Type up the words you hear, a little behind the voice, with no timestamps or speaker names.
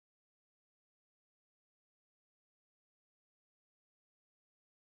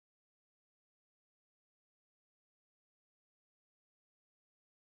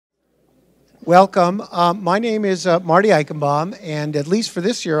Welcome. My name is Marty Eichenbaum, and at least for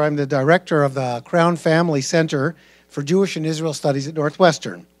this year, I'm the director of the Crown Family Center for Jewish and Israel Studies at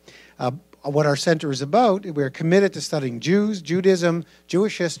Northwestern. What our center is about, we're committed to studying Jews, Judaism,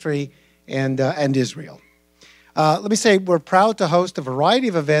 Jewish history, and Israel. Let me say we're proud to host a variety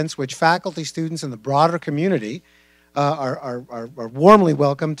of events which faculty, students, and the broader community are warmly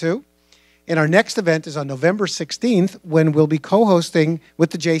welcome to. And our next event is on November 16th, when we'll be co-hosting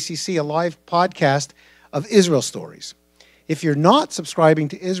with the JCC a live podcast of Israel Stories. If you're not subscribing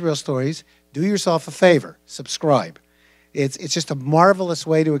to Israel Stories, do yourself a favor, subscribe. It's just a marvelous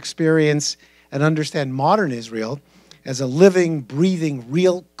way to experience and understand modern Israel as a living, breathing,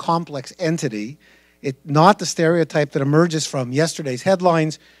 real, complex entity. Not the stereotype that emerges from yesterday's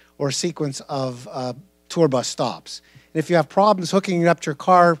headlines or a sequence of tour bus stops. And if you have problems hooking it up to your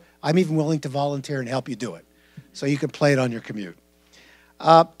car, I'm even willing to volunteer and help you do it, so you can play it on your commute.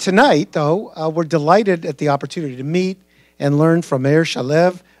 Tonight, though, we're delighted at the opportunity to meet and learn from Meir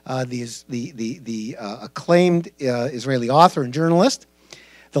Shalev, the acclaimed Israeli author and journalist.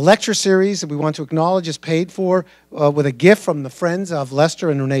 The lecture series that we want to acknowledge is paid for with a gift from the Friends of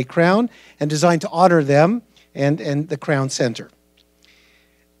Lester and Renee Crown, and designed to honor them and the Crown Center.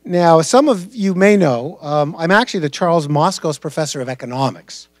 Now, as some of you may know, I'm actually the Charles Moscos Professor of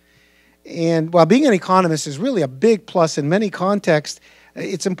Economics. And while being an economist is really a big plus in many contexts,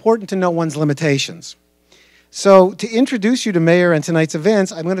 it's important to know one's limitations. So to introduce you to Meir and tonight's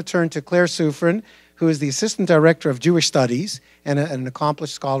events, I'm going to turn to Claire Soufrin, who is the Assistant Director of Jewish Studies and an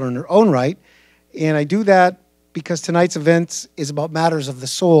accomplished scholar in her own right. And I do that because tonight's event is about matters of the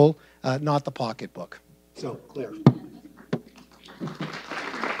soul, not the pocketbook. So, Claire.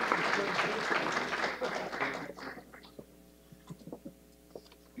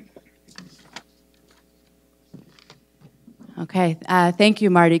 Okay, thank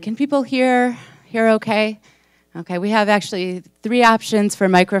you, Marty. Can people hear okay? Okay, we have actually 3 options for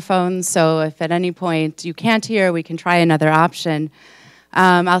microphones, so if at any point you can't hear, we can try another option.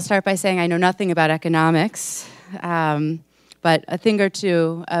 I'll start by saying I know nothing about economics, but a thing or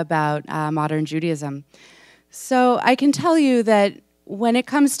two about modern Judaism. So I can tell you that when it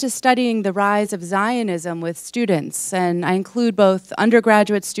comes to studying the rise of Zionism with students, and I include both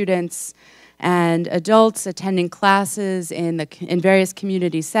undergraduate students and adults attending classes in various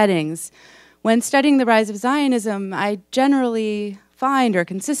community settings, when studying the rise of Zionism, I generally find or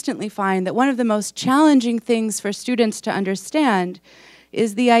consistently find that one of the most challenging things for students to understand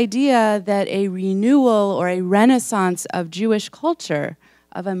is the idea that a renewal or a renaissance of Jewish culture,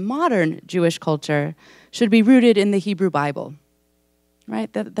 of a modern Jewish culture, should be rooted in the Hebrew Bible,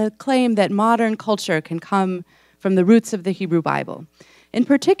 right? The claim that modern culture can come from the roots of the Hebrew Bible. In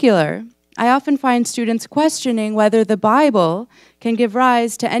particular, I often find students questioning whether the Bible can give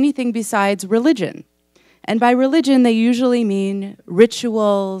rise to anything besides religion. And by religion, they usually mean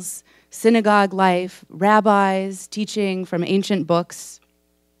rituals, synagogue life, rabbis teaching from ancient books.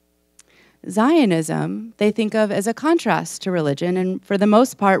 Zionism, they think of as a contrast to religion, and for the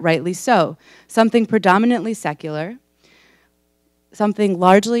most part, rightly so. Something predominantly secular, something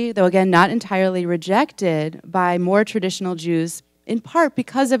largely, though again not entirely, rejected by more traditional Jews, in part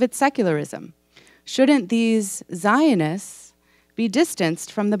because of its secularism. Shouldn't these Zionists be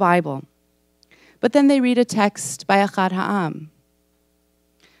distanced from the Bible? But then they read a text by Achad Ha'am,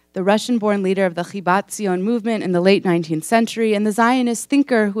 the Russian-born leader of the Chibat Zion movement in the late 19th century, and the Zionist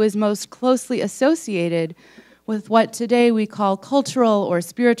thinker who is most closely associated with what today we call cultural or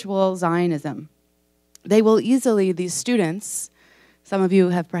spiritual Zionism. They will easily, these students, some of you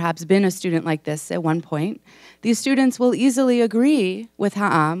have perhaps been a student like this at one point, these students will easily agree with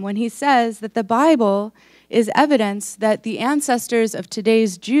Ha'am when he says that the Bible is evidence that the ancestors of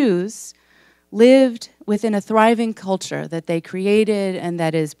today's Jews lived within a thriving culture that they created and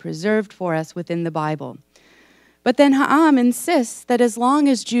that is preserved for us within the Bible. But then Ha'am insists that as long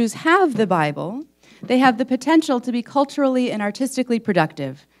as Jews have the Bible, they have the potential to be culturally and artistically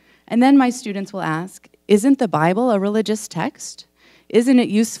productive. And then my students will ask, isn't the Bible a religious text? Isn't it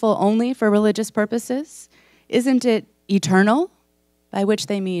useful only for religious purposes? Isn't it eternal, by which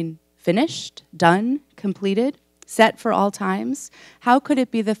they mean finished, done, completed, set for all times? How could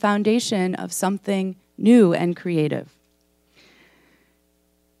it be the foundation of something new and creative?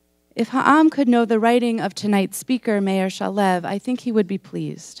 If Ha'am could know the writing of tonight's speaker, Meir Shalev, I think he would be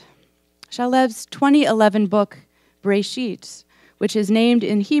pleased. Shalev's 2011 book, Bereshit, which is named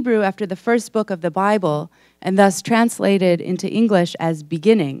in Hebrew after the first book of the Bible and thus translated into English as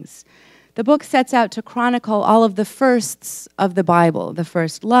Beginnings, the book sets out to chronicle all of the firsts of the Bible, the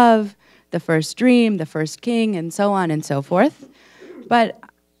first love, the first dream, the first king, and so on and so forth. But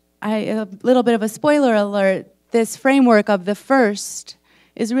a little bit of a spoiler alert, this framework of the first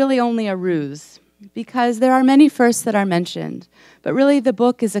is really only a ruse, because there are many firsts that are mentioned. But really, the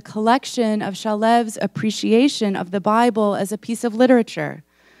book is a collection of Shalev's appreciation of the Bible as a piece of literature.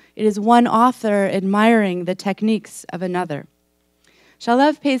 It is one author admiring the techniques of another.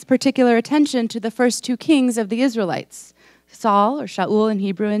 Shalev pays particular attention to the first two kings of the Israelites, Saul, or Shaul in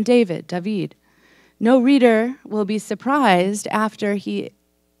Hebrew, and David. No reader will be surprised after he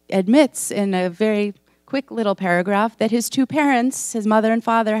admits in a very quick little paragraph that his two parents, his mother and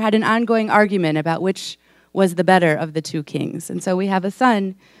father, had an ongoing argument about which was the better of the two kings. And so we have a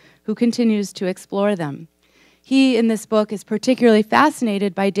son who continues to explore them. He, in this book, is particularly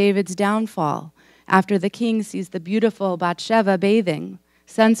fascinated by David's downfall after the king sees the beautiful Bathsheba bathing,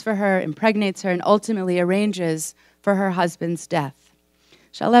 sends for her, impregnates her, and ultimately arranges for her husband's death.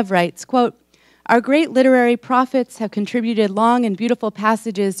 Shalev writes, quote, "Our great literary prophets have contributed long and beautiful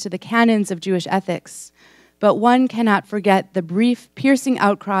passages to the canons of Jewish ethics, but one cannot forget the brief, piercing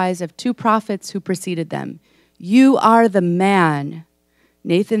outcries of two prophets who preceded them. 'You are the man.'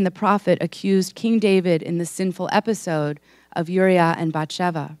 Nathan the prophet accused King David in the sinful episode of Uriah and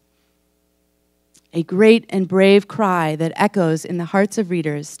Bathsheba. A great and brave cry that echoes in the hearts of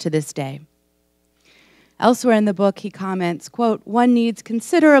readers to this day." Elsewhere in the book, he comments, quote, "One needs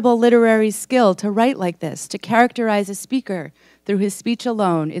considerable literary skill to write like this, to characterize a speaker through his speech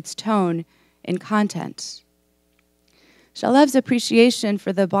alone, its tone and content." Shalev's appreciation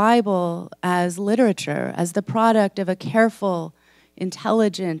for the Bible as literature, as the product of a careful,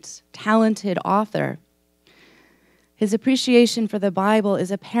 intelligent, talented author, his appreciation for the Bible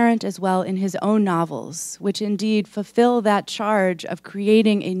is apparent as well in his own novels, which indeed fulfill that charge of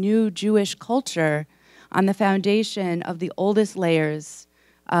creating a new Jewish culture on the foundation of the oldest layers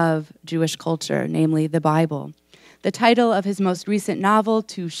of Jewish culture, namely the Bible. The title of his most recent novel,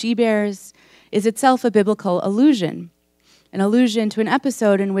 Two She-Bears, is itself a biblical allusion, an allusion to an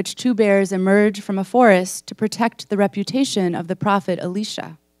episode in which two bears emerge from a forest to protect the reputation of the prophet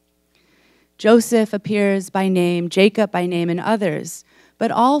Elisha. Joseph appears by name, Jacob by name, and others,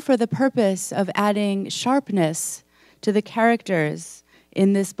 but all for the purpose of adding sharpness to the characters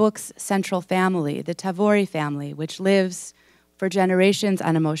in this book's central family, the Tavori family, which lives for generations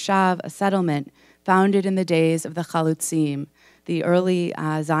on a moshav, a settlement founded in the days of the Chalutzim, the early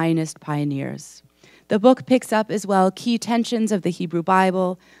Zionist pioneers. The book picks up as well key tensions of the Hebrew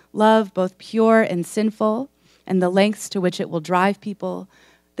Bible, love both pure and sinful, and the lengths to which it will drive people,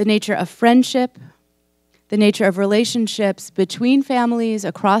 the nature of friendship, the nature of relationships between families,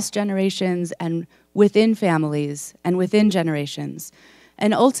 across generations, and within families and within generations.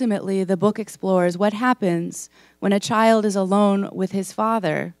 And ultimately, the book explores what happens when a child is alone with his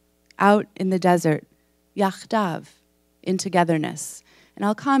father out in the desert, yachdav, in togetherness. And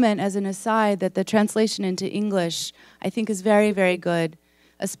I'll comment as an aside that the translation into English, I think, is very, very good,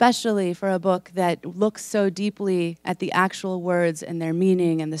 especially for a book that looks so deeply at the actual words and their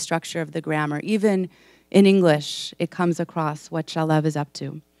meaning and the structure of the grammar. Even in English, it comes across what Shalev is up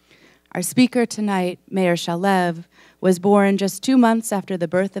to. Our speaker tonight, Meir Shalev, was born just 2 months after the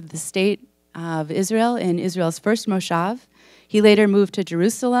birth of the state of Israel in Israel's first moshav. He later moved to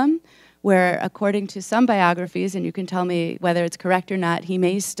Jerusalem, where, according to some biographies, and you can tell me whether it's correct or not, he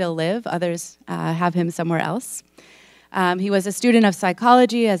may still live. Others have him somewhere else. He was a student of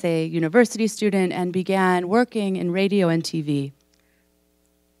psychology as a university student and began working in radio and TV.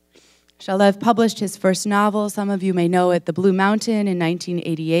 Shalev published his first novel, some of you may know it, The Blue Mountain, in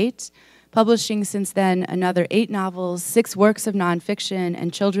 1988, publishing since then another 8 novels, 6 works of nonfiction,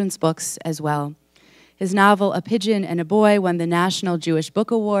 and children's books as well. His novel, A Pigeon and a Boy, won the National Jewish Book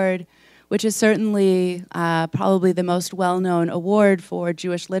Award, which is certainly probably the most well-known award for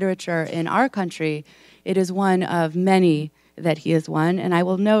Jewish literature in our country. It is one of many that he has won, and I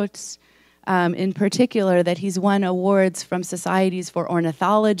will note in particular that he's won awards from societies for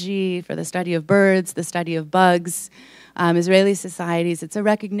ornithology, for the study of birds, the study of bugs, Israeli societies. It's a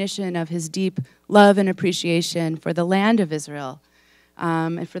recognition of his deep love and appreciation for the land of Israel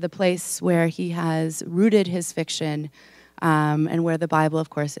and for the place where he has rooted his fiction and where the Bible, of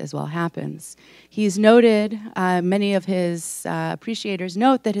course, as well happens. He's noted, many of his appreciators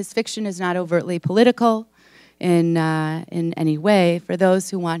note that his fiction is not overtly political in any way. For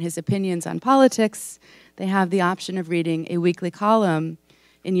those who want his opinions on politics, they have the option of reading a weekly column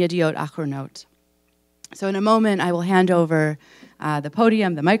in Yediot Achronot. So in a moment, I will hand over the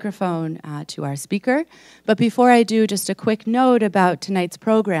podium, the microphone, to our speaker. But before I do, just a quick note about tonight's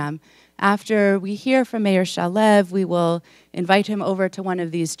program. After we hear from Meir Shalev, we will invite him over to one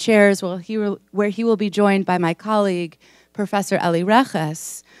of these chairs where he will be joined by my colleague, Professor Eli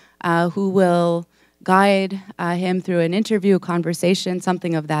Reches, who will guide him through an interview, conversation,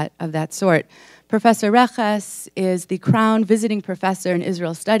 something of that sort. Professor Reches is the Crown Visiting Professor in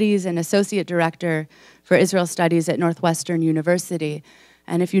Israel Studies and Associate Director for Israel Studies at Northwestern University.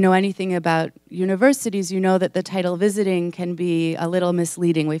 And if you know anything about universities, you know that the title visiting can be a little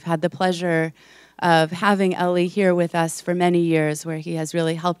misleading. We've had the pleasure of having Eli here with us for many years, where he has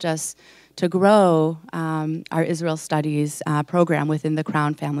really helped us to grow our Israel Studies program within the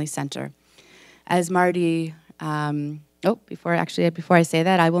Crown Family Center. As Marty, before I say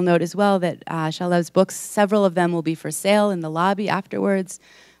that, I will note as well that Shalev's books, several of them will be for sale in the lobby afterwards,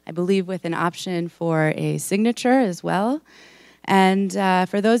 I believe with an option for a signature as well. And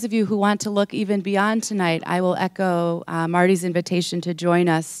for those of you who want to look even beyond tonight, I will echo Marty's invitation to join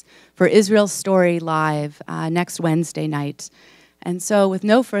us for Israel Story Live next Wednesday night. And so with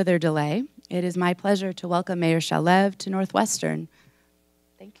no further delay, it is my pleasure to welcome Meir Shalev to Northwestern.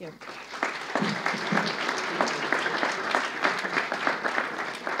 Thank you.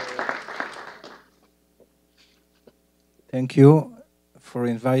 Thank you for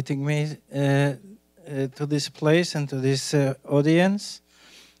inviting me to this place and to this audience.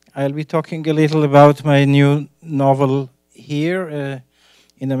 I'll be talking a little about my new novel here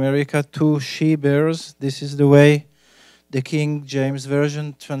in America, Two She-Bears. This is the way the King James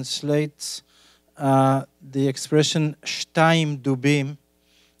Version translates the expression Shtayim Dubim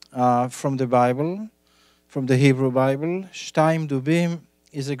from the Bible, from the Hebrew Bible. Shtayim Dubim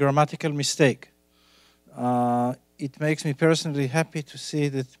is a grammatical mistake. It makes me personally happy to see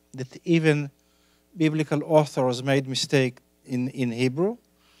that even biblical authors made mistake in Hebrew,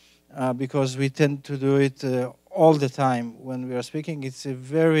 because we tend to do it all the time when we are speaking. It's a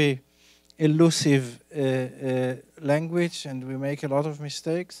very elusive language, and we make a lot of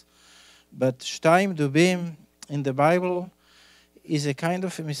mistakes. But Shtayim Dubim in the Bible is a kind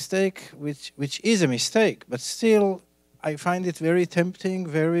of a mistake, which is a mistake, but still I find it very tempting,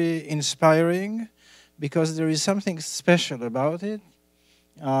 very inspiring, because there is something special about it.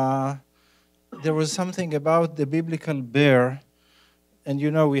 There was something about the biblical bear, and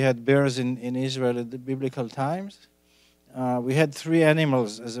you know we had bears in Israel at the biblical times. We had three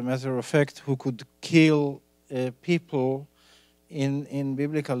animals, as a matter of fact, who could kill people in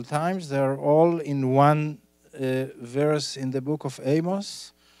biblical times. They are all in one verse in the book of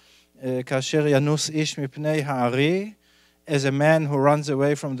Amos. Kasher yanus ish mipnei ha'ari, as a man who runs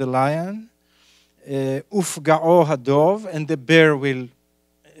away from the lion. Ufga'o hadov, and the bear will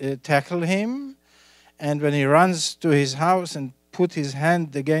tackle him. And when he runs to his house and put his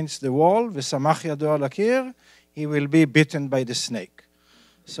hand against the wall, v'samach yado al akir, he will be bitten by the snake.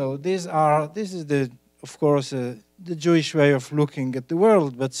 So this is of course the Jewish way of looking at the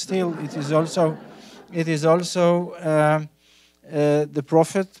world, but still it is also the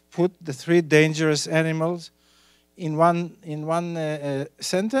prophet put the three dangerous animals in one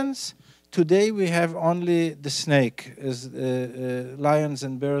sentence. Today we have only the snake, as lions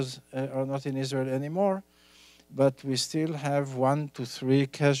and bears are not in Israel anymore, but we still have 1 to 3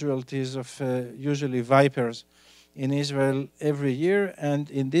 casualties of usually vipers in Israel every year. And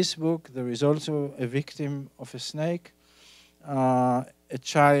in this book there is also a victim of a snake, a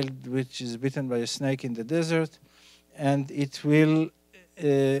child which is bitten by a snake in the desert, and it will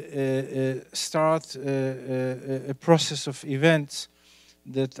start a process of events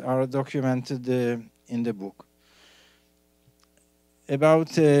that are documented in the book. About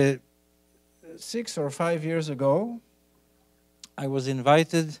 6 or 5 years ago, I was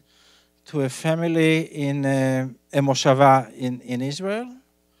invited to a family in a moshava in Israel,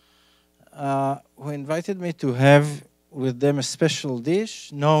 who invited me to have with them a special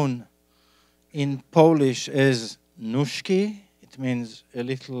dish known in Polish as nóżki. It means a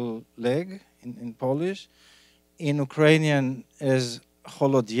little leg in Polish. In Ukrainian as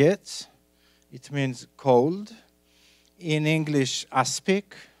holodiec, it means cold. In English,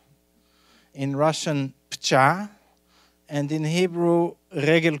 aspik. In Russian, pcha. And in Hebrew,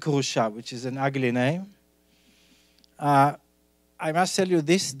 regel krusha, which is an ugly name. I must tell you,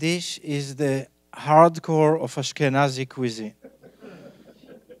 this dish is the hardcore of Ashkenazi cuisine.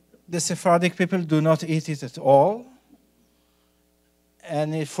 The Sephardic people do not eat it at all.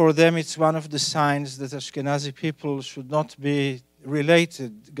 And for them, it's one of the signs that Ashkenazi people should not be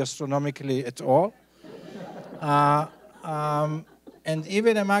related gastronomically at all. And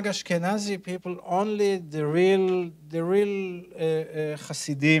even among Ashkenazi people, only the real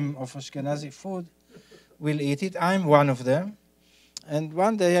Hasidim of Ashkenazi food will eat it. I'm one of them. And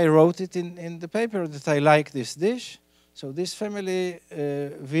one day I wrote it in the paper that I like this dish. So this family,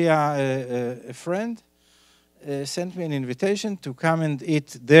 via a friend, sent me an invitation to come and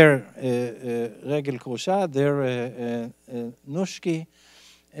eat their regel krusha, their nushki,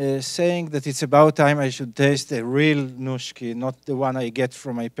 saying that it's about time I should taste a real nushki, not the one I get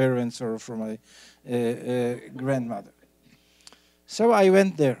from my parents or from my grandmother. So I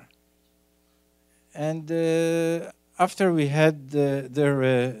went there. And after we had their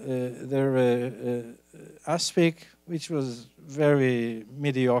aspic, which was very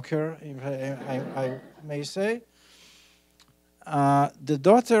mediocre, if I may say, the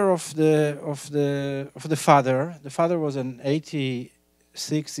daughter of the father was an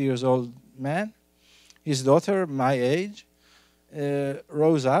 86 years old man. His daughter, my age,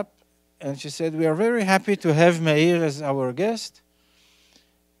 rose up and she said, "We are very happy to have Meir as our guest.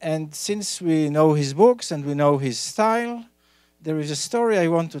 And since we know his books and we know his style, there is a story I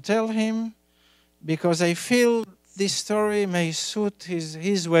want to tell him because I feel this story may suit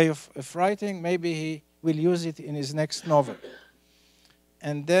his way of writing. Maybe he will use it in his next novel."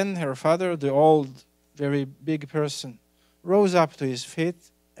 And then her father, the old, very big person, rose up to his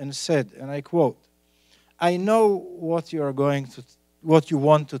feet and said, and I quote, "I know what you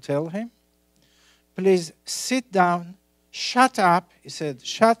want to tell him. Please sit down, shut up." He said,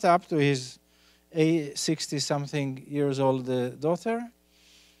 "Shut up" to his 60-something years old daughter.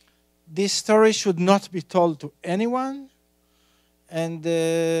 "This story should not be told to anyone, and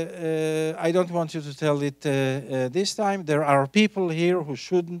I don't want you to tell it this time. There are people here who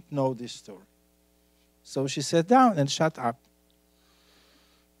shouldn't know this story." So she sat down and shut up.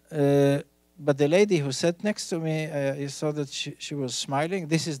 But the lady who sat next to me, I saw that she was smiling.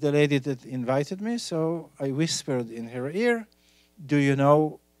 This is the lady that invited me, so I whispered in her ear, "Do you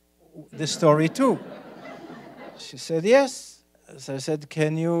know the story too?" She said, "Yes." So I said,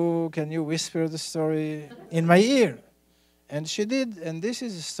 can you whisper the story in my ear?" And she did, and this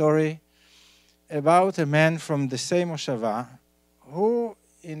is a story about a man from the same Moshava who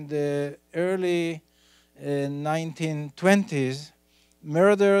in the early 1920s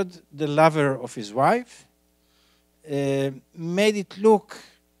murdered the lover of his wife, made it look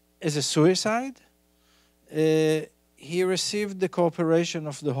as a suicide. He received the cooperation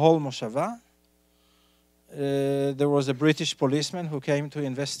of the whole Moshava. There was a British policeman who came to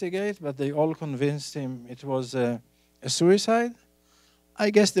investigate, but they all convinced him it was a suicide.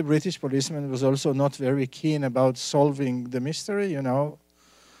 I guess the British policeman was also not very keen about solving the mystery, you know.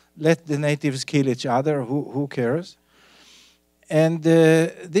 Let the natives kill each other, who cares? And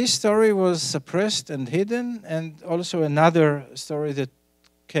this story was suppressed and hidden, and also another story that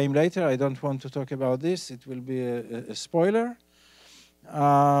came later. I don't want to talk about this. It will be a spoiler.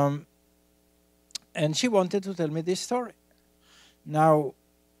 And she wanted to tell me this story. Now,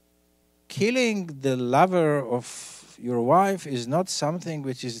 killing the lover of your wife is not something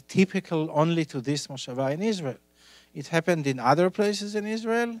which is typical only to this Moshava in Israel. It happened in other places in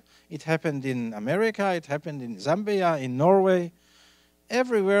Israel. It happened in America. It happened in Zambia, in Norway.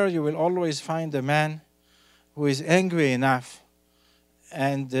 Everywhere you will always find a man who is angry enough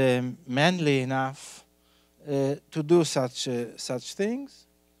and manly enough to do such things.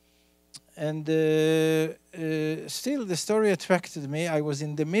 And still the story attracted me. I was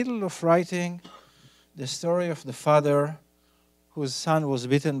in the middle of writing the story of the father whose son was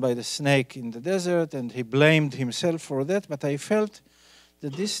bitten by the snake in the desert, and he blamed himself for that. But I felt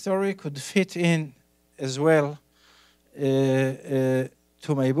that this story could fit in as well to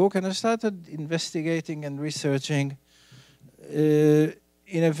my book, and I started investigating and researching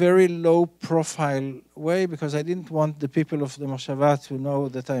in a very low-profile way, because I didn't want the people of the Moshava to know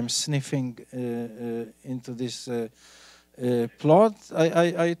that I'm sniffing into this plot.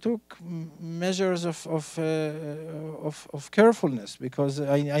 I took measures of carefulness, because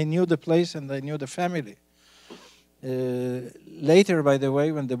I knew the place and I knew the family. Later, by the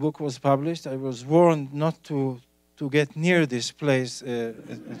way, when the book was published, I was warned not to get near this place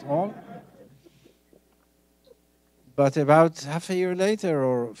at all. But about half a year later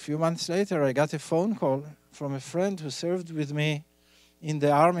or a few months later, I got a phone call from a friend who served with me in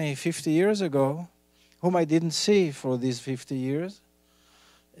the army 50 years ago, whom I didn't see for these 50 years.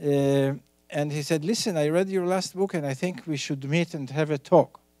 And he said, "Listen, I read your last book and I think we should meet and have a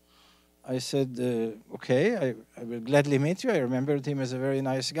talk." I said, "Okay, I will gladly meet you." I remembered him as a very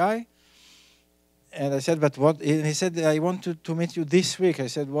nice guy. And I said, "But what?" And he said, "I want to meet you this week." I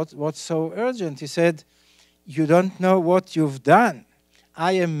said, "What's so urgent?" He said, "You don't know what you've done.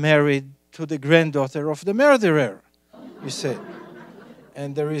 I am married to the granddaughter of the murderer," he said.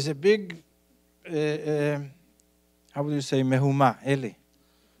 And there is a big, how would you say, mehuma, Eli?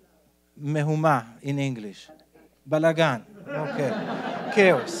 Mehuma in English. Balagan, okay.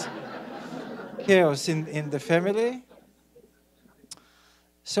 Chaos. chaos in the family.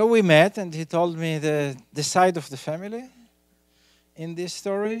 So we met, and he told me the side of the family in this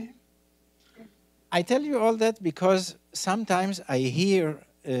story. I tell you all that because sometimes I hear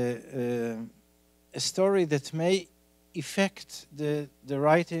a story that may affect the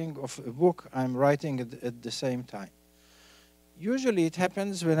writing of a book I'm writing at the same time. Usually it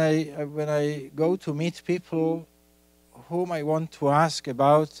happens when I go to meet people whom I want to ask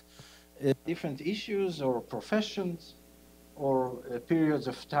about different issues or professions or periods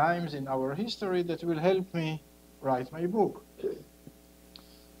of times in our history that will help me write my book.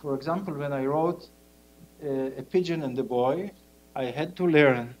 For example, when I wrote A Pigeon and the Boy, I had to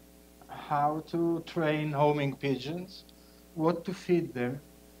learn how to train homing pigeons, what to feed them.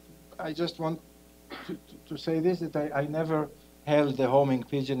 I just want to say this, that I never held a homing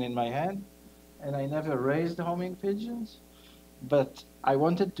pigeon in my hand, and I never raised homing pigeons, but I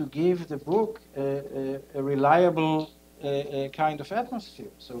wanted to give the book a reliable kind of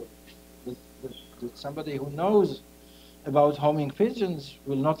atmosphere, so that somebody who knows about homing pigeons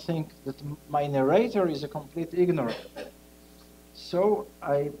will not think that my narrator is a complete ignorant. So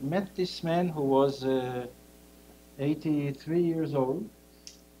I met this man who was 83 years old.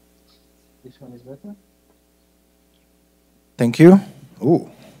 This one is better. Thank you. Ooh.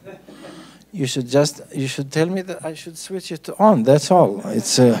 You should tell me that I should switch it on. That's all.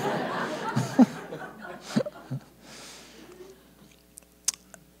 It's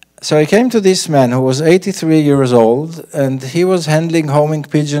So I came to this man who was 83 years old, and he was handling homing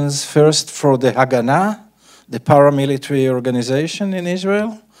pigeons first for the Haganah, the paramilitary organization in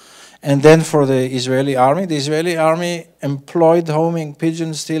Israel, and then for the Israeli army. The Israeli army employed homing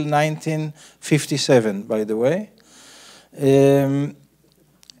pigeons till 1957, by the way. And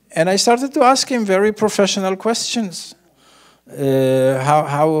I started to ask him very professional questions.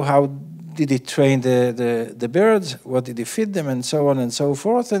 How did he train the birds? What did he feed them? And so on and so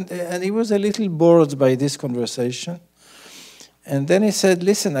forth. And he was a little bored by this conversation. And then he said,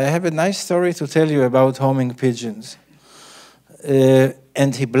 listen, I have a nice story to tell you about homing pigeons.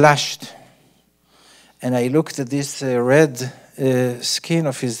 And he blushed. And I looked at this red skin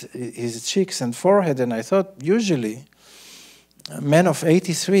of his cheeks and forehead, and I thought, usually, men of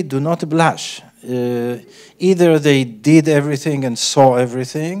 83 do not blush. Either they did everything and saw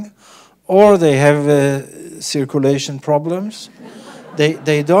everything, or they have circulation problems.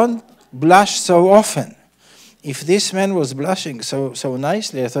 They don't blush so often. If this man was blushing so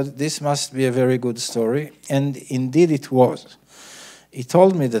nicely, I thought this must be a very good story, and indeed it was. He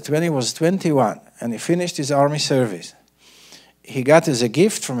told me that when he was 21 and he finished his army service, he got as a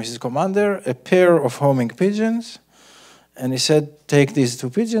gift from his commander a pair of homing pigeons, and he said, take these 2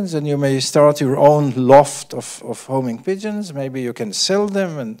 pigeons and you may start your own loft of homing pigeons. Maybe you can sell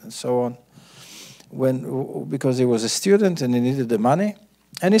them and so on. Because he was a student and he needed the money.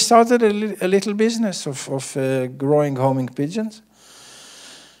 And he started a little business of growing homing pigeons.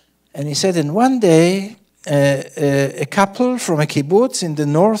 And he said, and one day, a couple from a kibbutz in the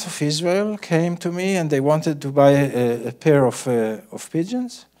north of Israel came to me and they wanted to buy a pair of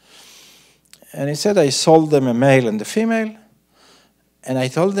pigeons. And he said, I sold them a male and a female. And I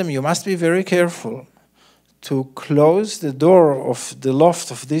told them, you must be very careful to close the door of the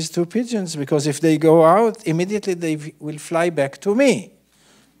loft of these 2 pigeons, because if they go out, immediately they will fly back to me.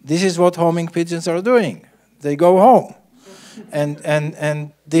 This is what homing pigeons are doing. They go home.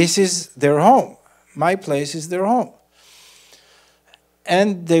 And this is their home. My place is their home.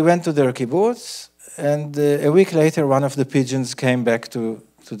 And they went to their kibbutz, and a week later, one of the pigeons came back to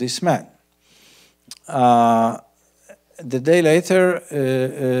this man. The day later,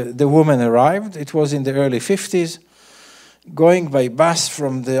 the woman arrived. It was in the early 50s. Going by bus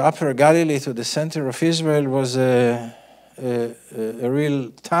from the upper Galilee to the center of Israel was a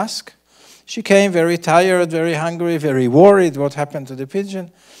real task. She came very tired, very hungry, very worried what happened to the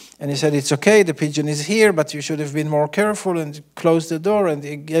pigeon. And he said, it's okay, the pigeon is here, but you should have been more careful, and closed the door, and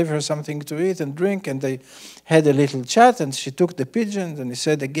he gave her something to eat and drink, and they had a little chat, and she took the pigeon, and he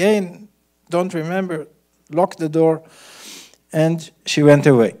said, again, don't remember, lock the door, and she went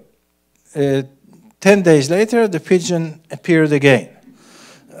away. 10 days later, the pigeon appeared again.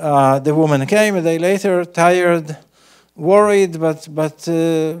 The woman came a day later, tired, worried, but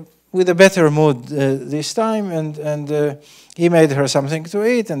with a better mood this time, and he made her something to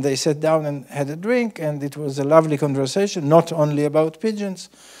eat, and they sat down and had a drink, and it was a lovely conversation, not only about pigeons.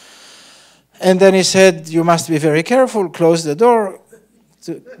 And then he said, you must be very careful, close the door,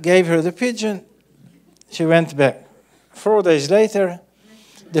 gave her the pigeon. She went back. 4 days later,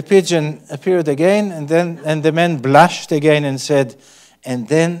 the pigeon appeared again, and the man blushed again and said, And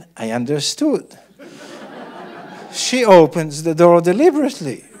then I understood. She opens the door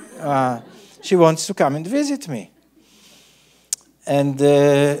deliberately. She wants to come and visit me. And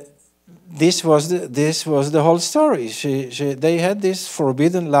this was the whole story. They had this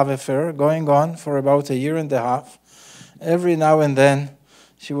forbidden love affair going on for about a year and a half. Every now and then,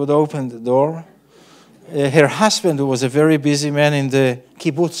 she would open the door. Her husband, who was a very busy man in the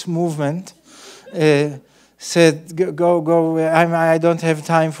kibbutz movement, said, go, I don't have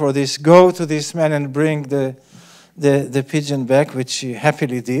time for this. Go to this man and bring the pigeon back, which she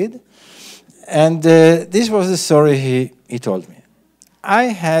happily did. And this was the story he told me. I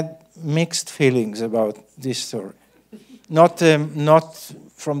had mixed feelings about this story. Not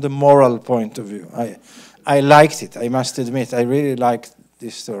from the moral point of view. I liked it, I must admit. I really liked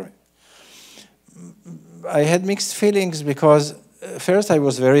this story. I had mixed feelings because first I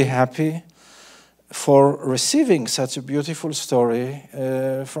was very happy for receiving such a beautiful story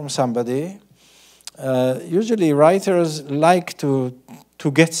from somebody. Usually writers like to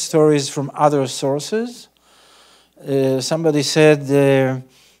get stories from other sources. Somebody said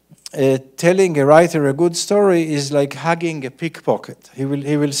telling a writer a good story is like hugging a pickpocket. He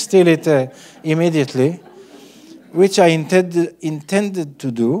will steal it immediately, which I intended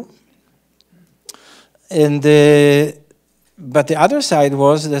to do. And but the other side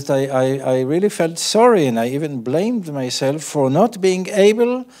was that I really felt sorry, and I even blamed myself for not being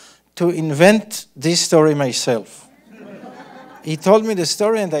able to invent this story myself. He told me the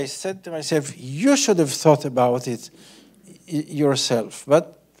story, and I said to myself, you should have thought about it yourself.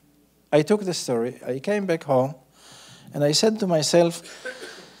 But I took the story, I came back home, and I said to myself,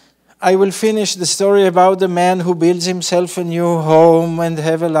 I will finish the story about the man who builds himself a new home and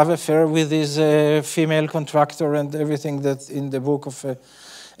have a love affair with his female contractor and everything that's in the book of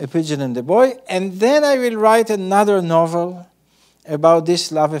A Pigeon and the Boy. And then I will write another novel about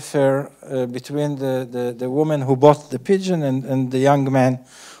this love affair between the woman who bought the pigeon and the young man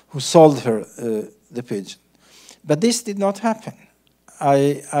who sold her the pigeon. But this did not happen.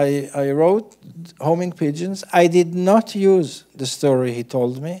 I wrote Homing Pigeons. I did not use the story he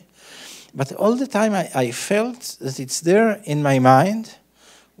told me. But all the time I felt that it's there in my mind,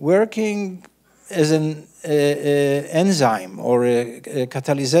 working as an enzyme or a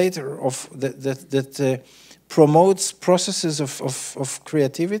catalysator of that promotes processes of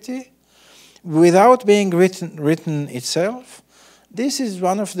creativity without being written itself. This is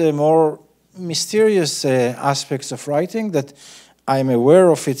one of the more mysterious aspects of writing, that I'm aware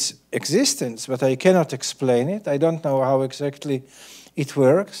of its existence, but I cannot explain it. I don't know how exactly it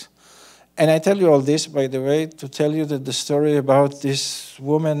works. And I tell you all this, by the way, to tell you that the story about this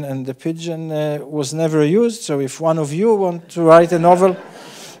woman and the pigeon was never used. So if one of you want to write a novel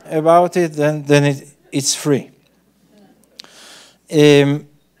about it, then it's free.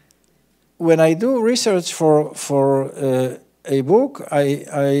 When I do research for a book,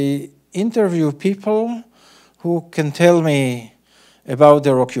 I interview people who can tell me about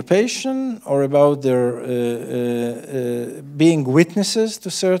their occupation or about their being witnesses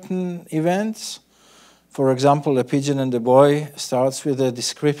to certain events. For example, A Pigeon and the Boy starts with a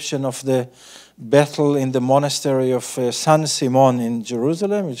description of the battle in the monastery of San Simon in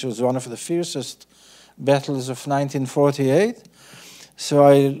Jerusalem, which was one of the fiercest battles of 1948. So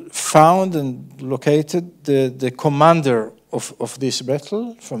I found and located the commander of this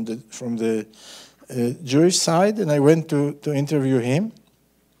battle from the Jewish side, and I went to interview him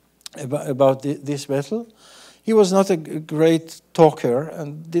about this battle. He was not a great talker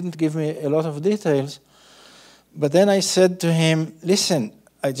and didn't give me a lot of details. But then I said to him, listen,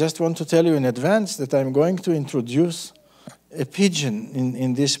 I just want to tell you in advance that I'm going to introduce a pigeon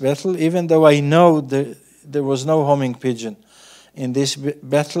in this battle, even though I know there was no homing pigeon in this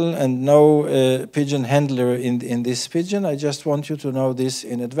battle and no pigeon handler in this pigeon. I just want you to know this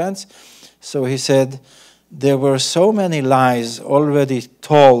in advance. So he said, there were so many lies already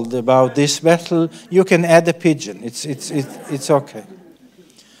told about this battle, you can add a pigeon. It's okay.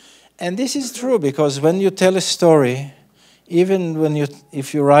 And this is true, because when you tell a story, even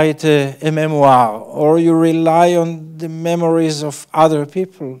if you write a memoir or you rely on the memories of other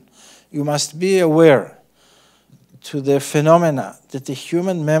people, you must be aware to the phenomena that the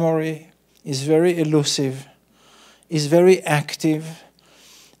human memory is very elusive, is very active,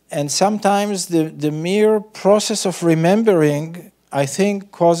 and sometimes the mere process of remembering, I think,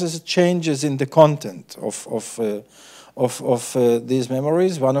 causes changes in the content of these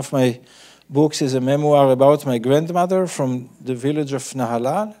memories. One of my books is a memoir about my grandmother from the village of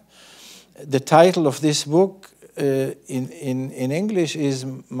Nahalal. The title of this book in English is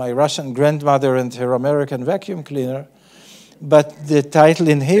My Russian Grandmother and Her American Vacuum Cleaner. but the title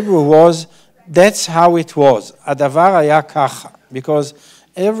in Hebrew was That's How It Was, Adavar Haya Kacha, because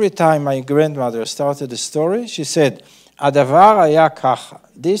every time my grandmother started a story, she said, Adavar Haya Kacha,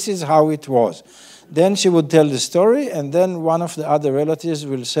 this is how it was. Then she would tell the story, and then one of the other relatives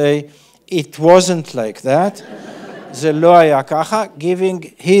will say, it wasn't like that. Ze lo haya kacha,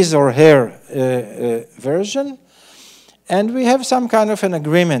 giving his or her version. And we have some kind of an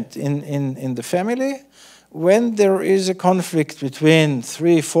agreement in the family. When there is a conflict between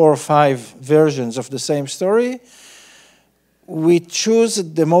 3, 4, 5 versions of the same story, we choose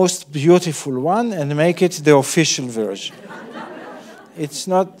the most beautiful one and make it the official version.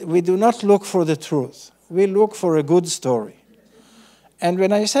 We do not look for the truth. We look for a good story. And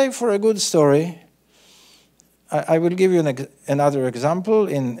when I say for a good story, I will give you another example.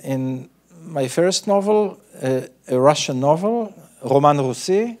 In my first novel, a Russian novel, Roman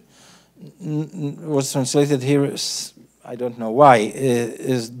Russi, was translated here, as, I don't know why,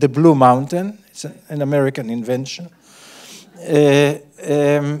 is The Blue Mountain. It's an American invention. There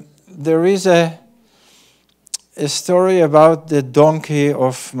is a story about the donkey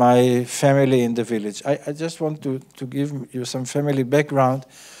of my family in the village. I just want to give you some family background.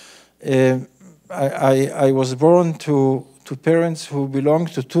 I was born to parents who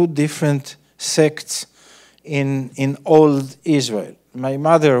belonged to 2 different sects in old Israel. My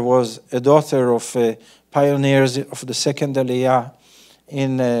mother was a daughter of pioneers of the second Aliyah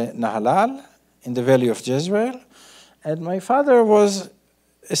in Nahalal, in the valley of Jezreel. And my father was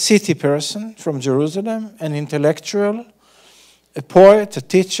a city person from Jerusalem, an intellectual, a poet, a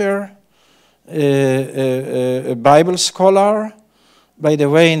teacher, a Bible scholar. By the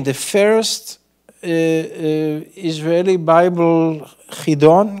way, in the first Israeli Bible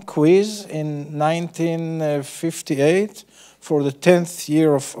Chidon quiz in 1958 for the 10th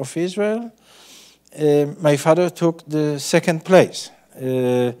year of Israel, my father took the 2nd place.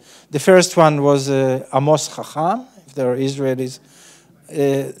 The first one was Amos Chacham, if there are Israelis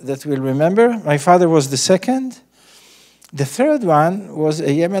that will remember. My father was the 2nd. The 3rd one was a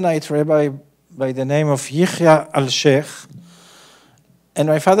Yemenite rabbi by the name of Yichya al-Sheikh. And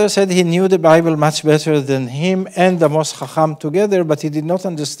my father said he knew the Bible much better than him and Amos Chacham together, but he did not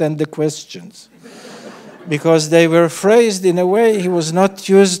understand the questions because they were phrased in a way he was not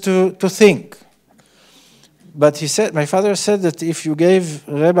used to think. But he said, my father said that if you gave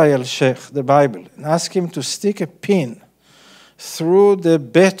Rabbi al-Sheikh the Bible and asked him to stick a pin through the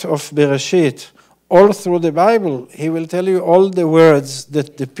bet of Bereshit, all through the Bible, he will tell you all the words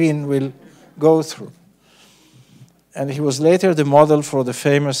that the pin will go through. And he was later the model for the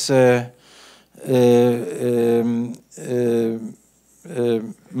famous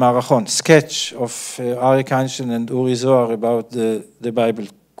marathon sketch of Arik Einstein and Uri Zohar about the Bible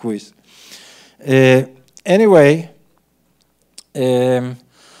quiz. Anyway, I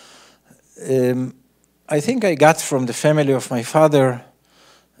think I got from the family of my father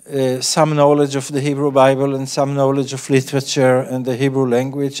some knowledge of the Hebrew Bible and some knowledge of literature and the Hebrew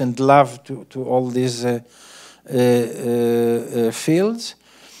language and love to all these fields.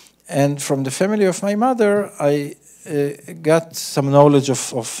 And from the family of my mother, I got some knowledge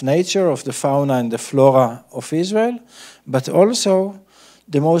of nature, of the fauna and the flora of Israel, but also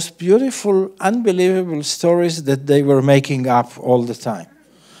the most beautiful, unbelievable stories that they were making up all the time,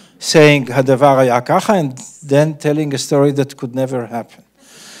 saying Hadavar haya kacha and then telling a story that could never happen.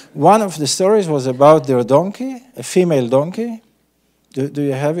 One of the stories was about their donkey, a female donkey. Do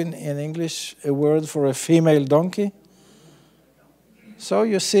you have in English a word for a female donkey? So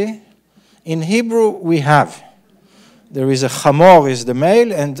you see, in Hebrew we have. There is a chamor is the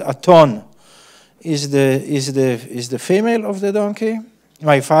male and aton is the female of the donkey.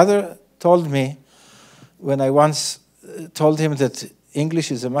 My father told me when I once told him that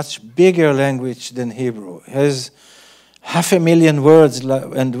English is a much bigger language than Hebrew. It has 500,000 words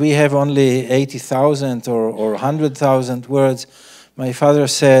and we have only 80,000 or 100,000 words. My father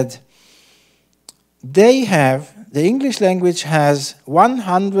said, the English language has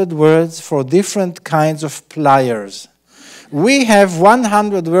 100 words for different kinds of pliers. We have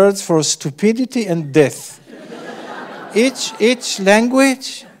 100 words for stupidity and death. Each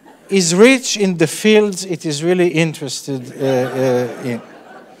language is rich in the fields it is really interested in.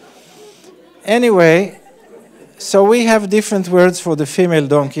 Anyway, so we have different words for the female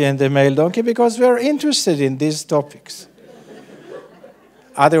donkey and the male donkey because we are interested in these topics.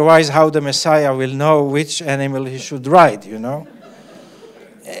 Otherwise, how the Messiah will know which animal he should ride, you know?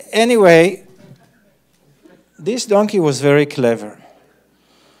 Anyway, this donkey was very clever.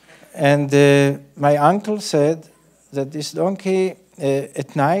 And my uncle said that this donkey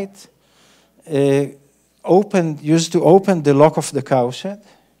at night used to open the lock of the cowshed.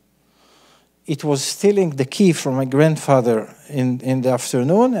 It was stealing the key from my grandfather in the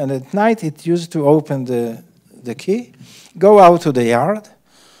afternoon, and at night it used to open the key, go out to the yard,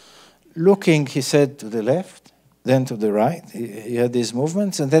 looking, he said, to the left, then to the right. He had these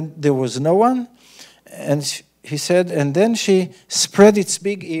movements, and then there was no one. And he said, and then she spread its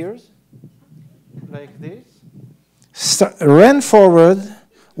big ears, like this, ran forward,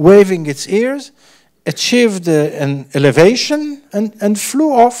 waving its ears, achieved an elevation, and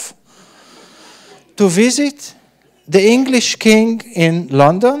flew off to visit the English king in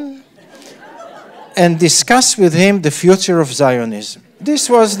London and discuss with him the future of Zionism. This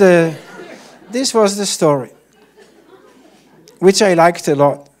was the story, which I liked a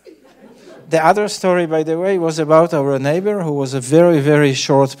lot. The other story, by the way, was about our neighbor who was a very, very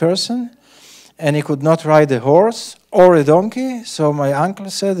short person, and he could not ride a horse or a donkey. So my uncle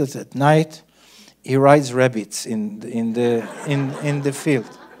said that at night he rides rabbits in the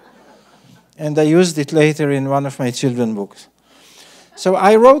field. And I used it later in one of my children's books. So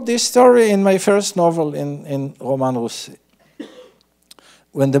I wrote this story in my first novel in Roman Russi.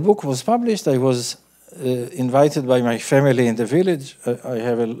 When the book was published, I was invited by my family in the village. I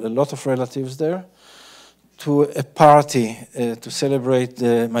have a lot of relatives there, to a party to celebrate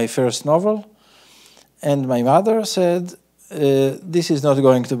my first novel. And my mother said, this is not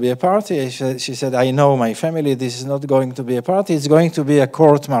going to be a party. She said, I know my family, this is not going to be a party, it's going to be a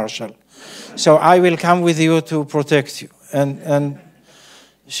court-martial. So I will come with you to protect you. And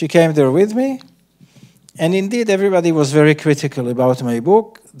she came there with me. And indeed, everybody was very critical about my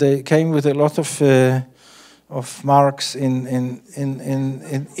book. They came with a lot of marks in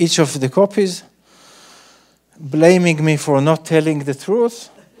each of the copies, blaming me for not telling the truth,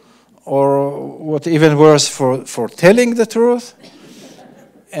 or what even worse, for telling the truth.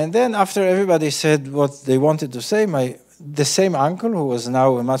 And then after everybody said what they wanted to say, the same uncle, who was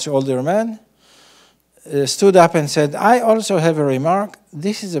now a much older man, stood up and said, I also have a remark.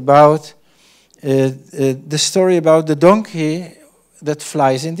 This is about the story about the donkey that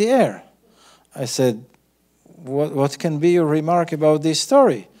flies in the air. I said, what can be your remark about this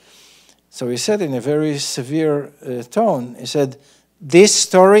story? So he said in a very severe tone, he said, this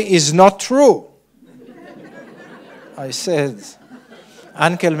story is not true. I said,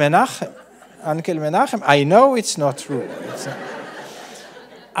 Uncle Menachem, I know it's not true.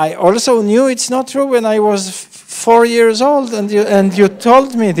 I also knew it's not true when I was 4 years old, and you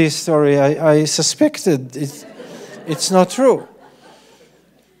told me this story. I suspected it's not true.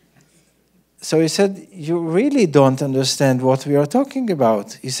 So he said, you really don't understand what we are talking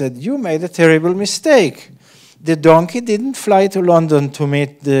about. He said, you made a terrible mistake. The donkey didn't fly to London to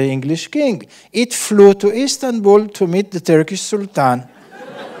meet the English king. It flew to Istanbul to meet the Turkish Sultan.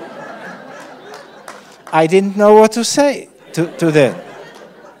 I didn't know what to say to that.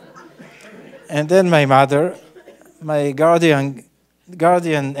 And then my mother, my guardian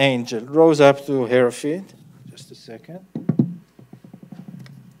angel, rose up to her feet. Just a second.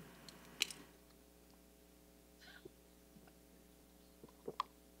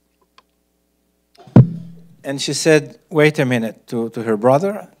 And she said, wait a minute, to her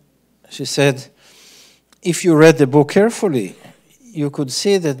brother. She said, if you read the book carefully, you could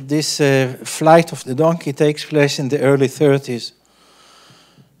see that this flight of the donkey takes place in the early 30s.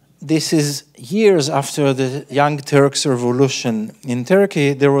 This is years after the Young Turks revolution. In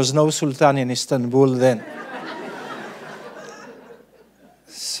Turkey, there was no sultan in Istanbul then.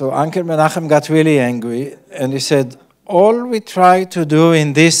 So Uncle Menachem got really angry, and he said, all we try to do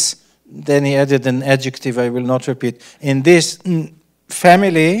in this, then he added an adjective I will not repeat, in this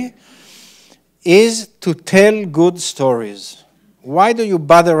family is to tell good stories. Why do you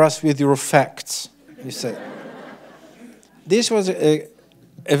bother us with your facts? He said. This was a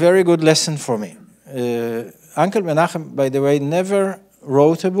very good lesson for me. Uncle Menachem, by the way, never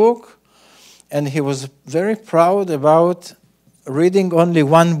wrote a book, and he was very proud about reading only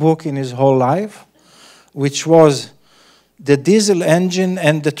one book in his whole life, which was The Diesel Engine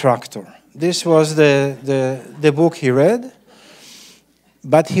and the Tractor. This was the book he read,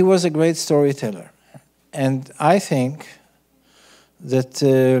 but he was a great storyteller. And I think that,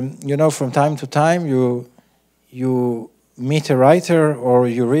 from time to time you meet a writer or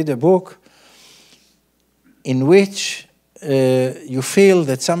you read a book in which you feel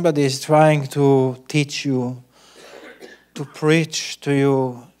that somebody is trying to teach you, to preach to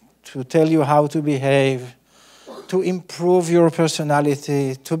you, to tell you how to behave, to improve your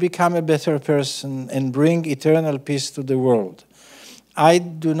personality, to become a better person and bring eternal peace to the world. I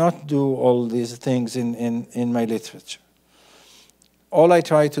do not do all these things in my literature. all I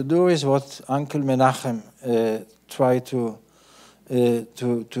try to do is what Uncle Menachem tried to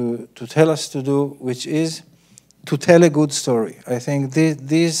tell us to do, which is to tell a good story. I think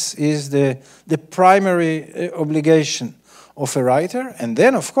this is the primary obligation of a writer, and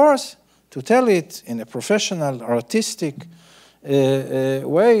then, of course, to tell it in a professional, artistic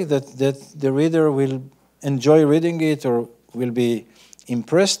way that the reader will enjoy reading it or will be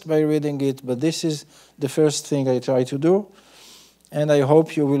impressed by reading it. But this is the first thing I try to do, and I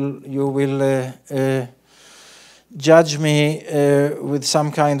hope you will judge me with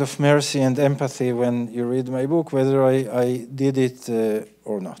some kind of mercy and empathy when you read my book, whether I did it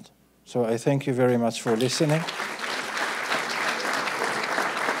or not. So I thank you very much for listening.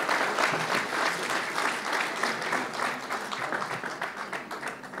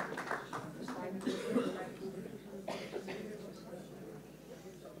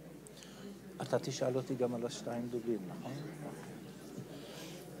 אתה תשאל אותי גם על השתיים דובים, נכון?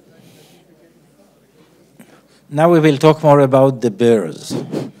 Now we will talk more about the bears.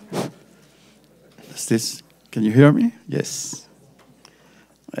 Can you hear me? Yes.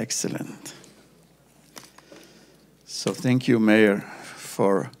 Excellent. So thank you, Meir,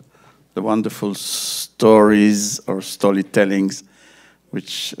 for the wonderful stories or storytellings,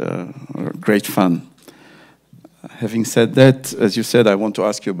 which are great fun. Having said that, as you said, I want to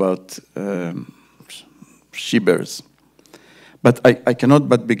ask you about she-bears. But I cannot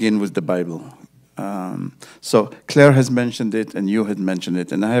but begin with the Bible. So Claire has mentioned it, and you had mentioned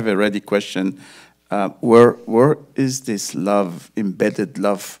it, and I have a ready question. Where is this love, embedded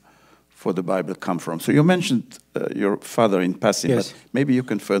love for the Bible come from? So you mentioned your father in passing, yes. But maybe you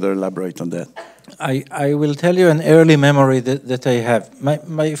can further elaborate on that. I will tell you an early memory that I have.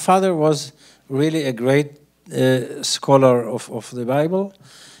 My father was really a great scholar of the Bible.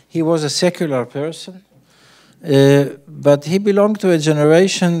 He was a secular person. But he belonged to a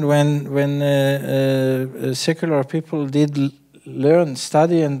generation when secular people did learn,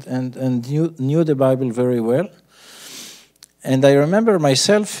 study, and knew the Bible very well. And I remember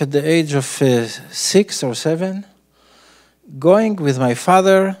myself at the age of 6 or 7 going with my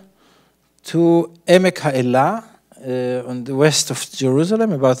father to Emek HaElah on the west of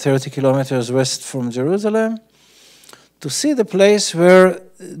Jerusalem, about 30 kilometers west from Jerusalem, to see the place where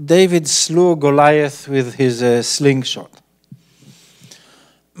David slew Goliath with his slingshot.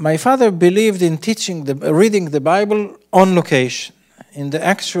 My father believed in reading the Bible on location, in the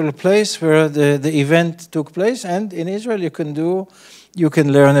actual place where the event took place. And in Israel, you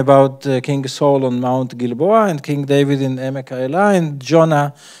can learn about King Saul on Mount Gilboa and King David in Emek HaElah and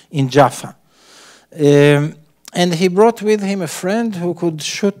Jonah in Jaffa. And he brought with him a friend who could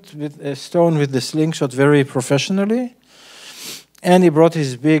shoot with a stone with the slingshot very professionally. And he brought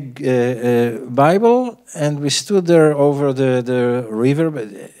his big Bible, and we stood there over the river.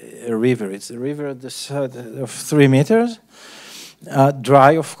 It's a river at the side of 3 meters.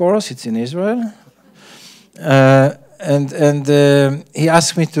 Dry, of course, it's in Israel. And he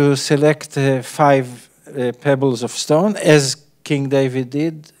asked me to select 5 pebbles of stone, as King David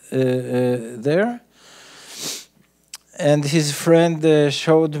did there. And his friend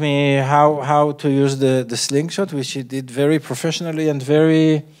showed me how to use the slingshot, which he did very professionally and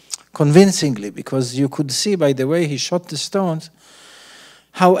very convincingly, because you could see by the way he shot the stones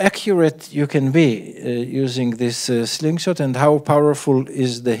how accurate you can be using this slingshot and how powerful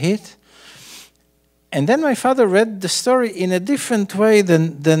is the hit. And then my father read the story in a different way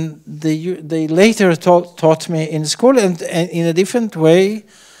than they later taught me in school, and in a different way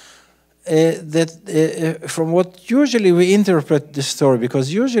from what usually we interpret the story,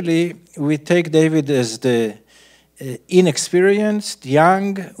 because usually we take David as the inexperienced,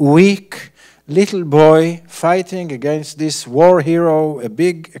 young, weak, little boy fighting against this war hero, a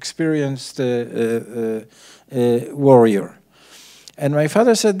big, experienced warrior. And my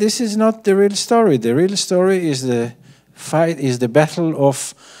father said, this is not the real story. The real story is the fight, is the battle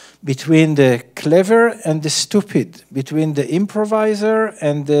between the clever and the stupid, between the improviser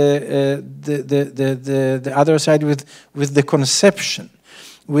and the other side with the conception,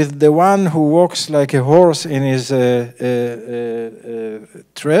 with the one who walks like a horse in his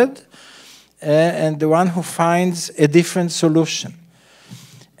tread, and the one who finds a different solution.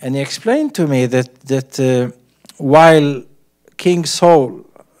 And he explained to me that while King Saul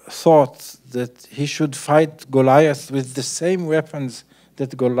thought that he should fight Goliath with the same weapons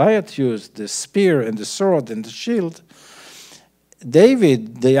that Goliath used, the spear and the sword and the shield,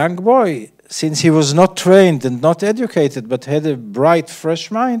 David, the young boy, since he was not trained and not educated but had a bright, fresh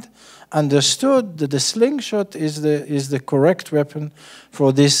mind, understood that the slingshot is the correct weapon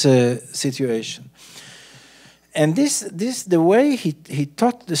for this situation. And the way he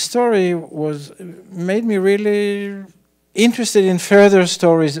taught the story made me really interested in further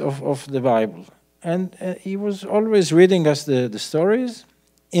stories of the Bible. And he was always reading us the stories,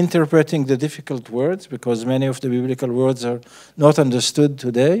 interpreting the difficult words, because many of the biblical words are not understood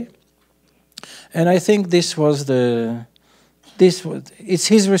today. And I think it's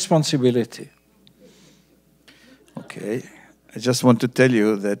his responsibility. Okay. I just want to tell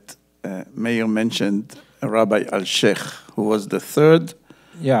you that Meir mentioned Rabbi Al-Sheikh, who was the third,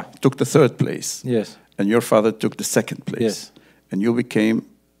 took the third place. Yes. And your father took the second place. Yes. And you became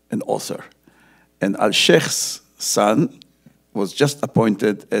an author. And Al-Sheikh's son was just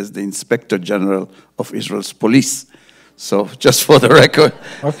appointed as the Inspector General of Israel's police. So just for the record.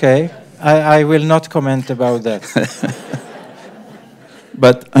 Okay. I will not comment about that.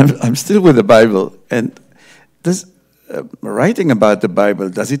 But I'm still with the Bible. And does writing about the Bible,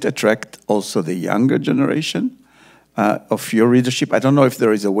 does it attract also the younger generation of your readership? I don't know if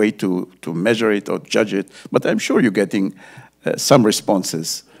there is a way to measure it or judge it, but I'm sure you're getting some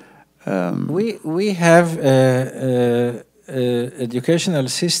responses. We have an educational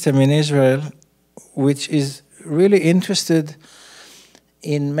system in Israel which is really interested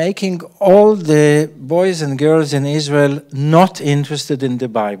in making all the boys and girls in Israel not interested in the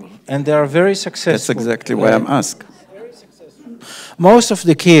Bible. And they are very successful. That's exactly why I'm asked. Most of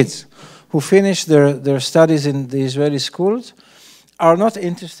the kids who finish their studies in the Israeli schools are not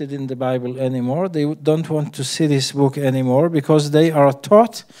interested in the Bible anymore. They don't want to see this book anymore because they are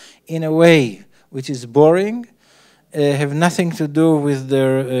taught in a way which is boring, have nothing to do with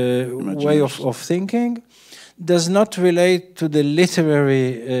their way of thinking, does not relate to the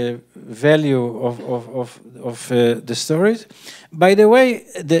literary value of the stories. By the way,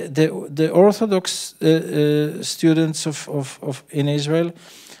 the Orthodox students in Israel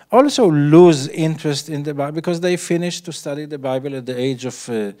also lose interest in the Bible because they finish to study the Bible at the age of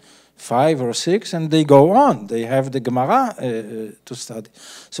 5 or 6, and they go on. They have the Gemara to study.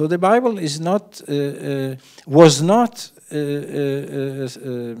 So the Bible was not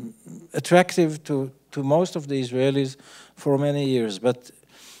attractive to most of the Israelis for many years. But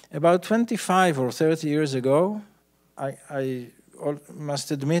about 25 or 30 years ago, I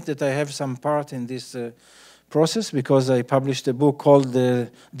must admit that I have some part in this process because I published a book called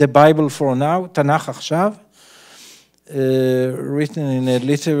The Bible for Now, Tanakh Achshav, written in a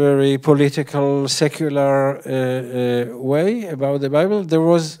literary, political, secular way about the Bible. There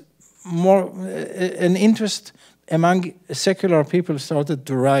was more an interest among secular people started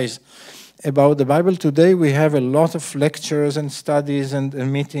to rise about the Bible. Today we have a lot of lectures and studies and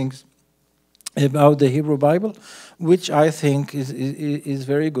meetings about the Hebrew Bible, which I think is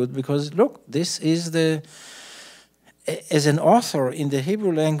very good because, look, this is as an author in the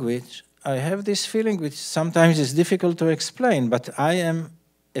Hebrew language, I have this feeling which sometimes is difficult to explain, but I am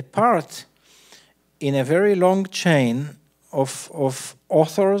a part in a very long chain of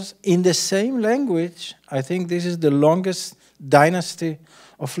authors in the same language. I think this is the longest dynasty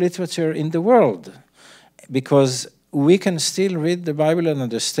of literature in the world, because we can still read the Bible and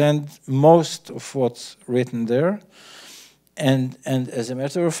understand most of what's written there. And as a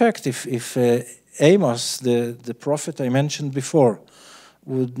matter of fact, if Amos, the prophet I mentioned before,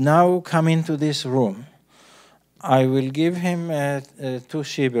 would now come into this room, I will give him 2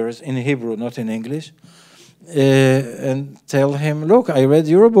 shibers in Hebrew, not in English, and tell him, look, I read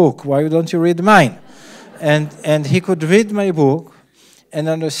your book, why don't you read mine? And he could read my book and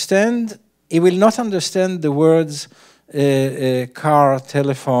understand. He will not understand the words car,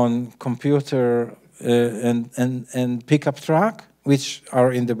 telephone, computer, and pickup truck, which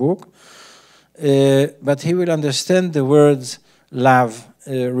are in the book, but he will understand the words love,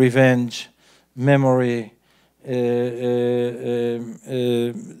 revenge, memory,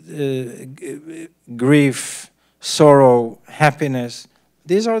 grief, sorrow, happiness.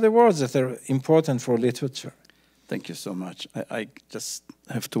 These are the words that are important for literature. Thank you so much. I just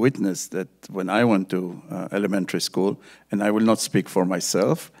have to witness that when I went to elementary school, and I will not speak for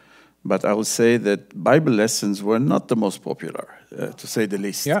myself, but I will say that Bible lessons were not the most popular, to say the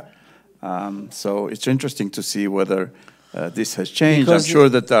least. Yeah. So it's interesting to see whether this has changed. Because I'm sure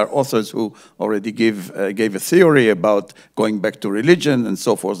that there are authors who already gave a theory about going back to religion and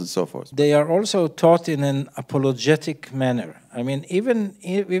so forth and so forth. They are also taught in an apologetic manner. I mean, even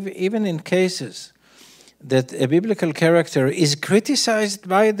in cases that a biblical character is criticized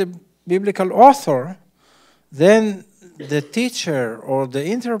by the biblical author, then the teacher or the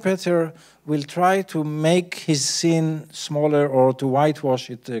interpreter will try to make his sin smaller or to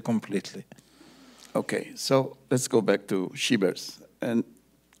whitewash it completely. Okay, so let's go back to shibers. And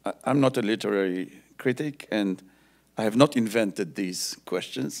I'm not a literary critic, and I have not invented these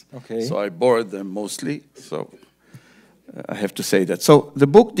questions. Okay. So I borrowed them mostly. So I have to say that. So the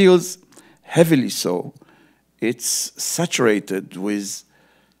book deals heavily so. It's saturated with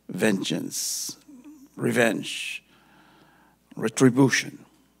vengeance, revenge, retribution,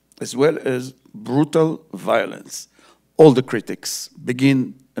 as well as brutal violence. All the critics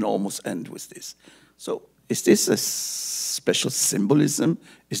begin and almost end with this. So is this a special symbolism?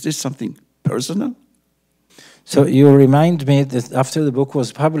 Is this something personal? So you remind me that after the book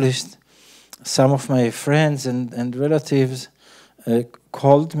was published, some of my friends and relatives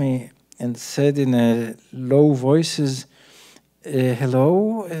called me and said in low voices,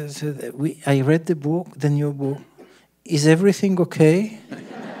 hello, said, I read the book, the new book. Is everything okay?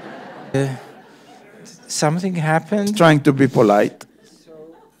 Something happened? Trying to be polite.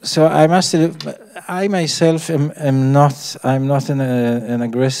 So I must say, I myself am not, I'm not an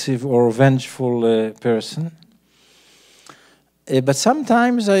aggressive or vengeful person. But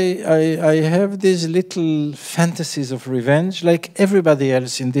sometimes I have these little fantasies of revenge, like everybody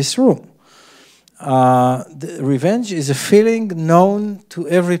else in this room. The revenge is a feeling known to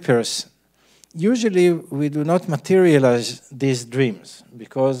every person. Usually we do not materialize these dreams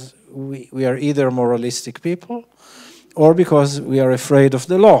because we are either moralistic people or because we are afraid of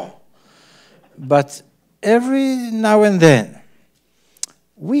the law. But every now and then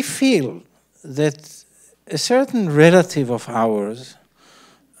we feel that a certain relative of ours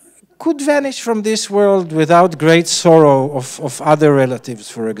could vanish from this world without great sorrow of other relatives,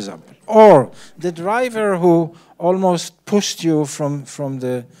 for example. Or the driver who almost pushed you from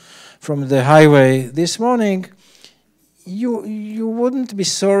the highway this morning, you wouldn't be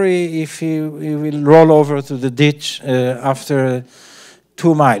sorry if he will roll over to the ditch after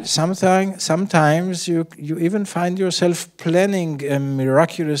 2 miles. Sometimes you even find yourself planning a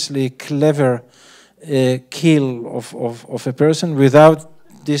miraculously clever kill of a person without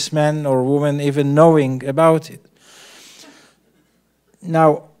this man or woman even knowing about it.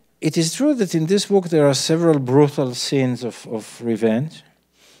 Now, it is true that in this book there are several brutal scenes of revenge,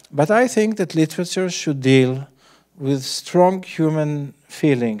 but I think that literature should deal with strong human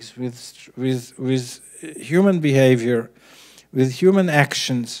feelings, with human behavior, with human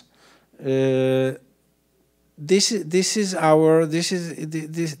actions. This is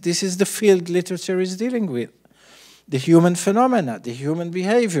the field literature is dealing with. The human phenomena, the human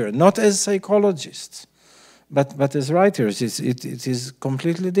behavior, not as psychologists, but as writers. It is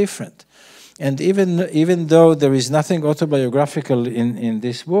completely different. And even though there is nothing autobiographical in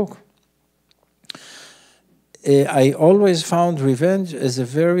this book, I always found revenge as a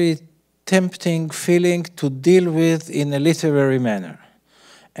very tempting feeling to deal with in a literary manner.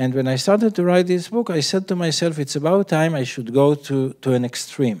 And when I started to write this book, I said to myself, it's about time I should go to an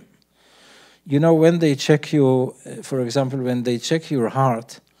extreme. You know, when they check you, for example, when they check your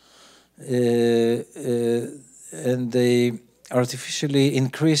heart, and they artificially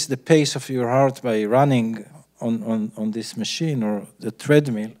increase the pace of your heart by running on this machine or the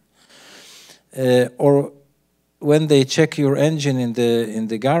treadmill, or when they check your engine in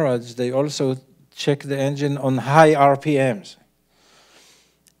the garage, they also check the engine on high RPMs.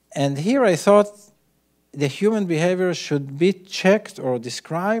 And here I thought the human behavior should be checked or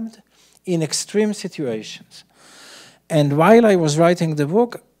described in extreme situations. And while I was writing the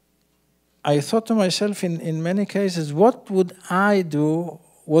book, I thought to myself in many cases, what would I do,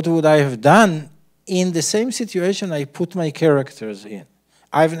 what would I have done in the same situation I put my characters in?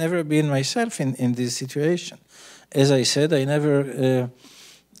 I've never been myself in this situation. As I said, I never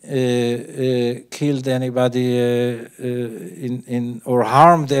killed anybody or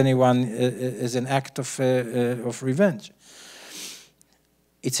harmed anyone as an act of revenge.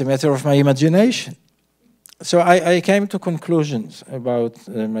 It's a matter of my imagination. So I came to conclusions about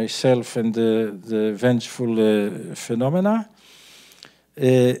myself and the vengeful phenomena.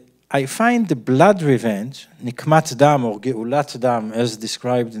 I find the blood revenge, nikmat dam or geulat dam, as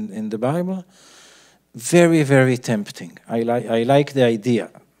described in the Bible, very, very tempting. I like the idea.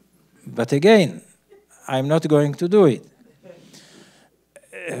 But again, I'm not going to do it.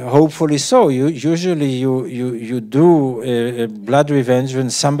 Hopefully so. Usually you do blood revenge when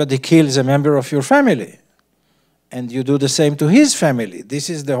somebody kills a member of your family. And you do the same to his family. This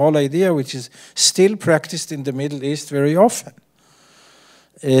is the whole idea which is still practiced in the Middle East very often.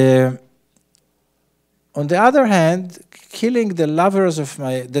 On the other hand, killing the lover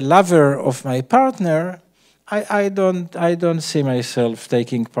of my partner, I don't see myself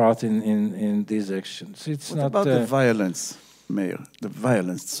taking part in these actions. It's what not about the violence? Meir, the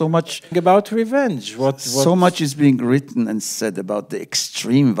violence. So much About revenge. so much is being written and said about the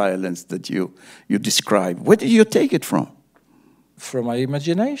extreme violence that you describe. Where did you take it from? From my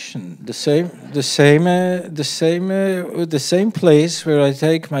imagination, the same place where I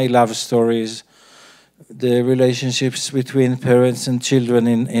take my love stories, the relationships between parents and children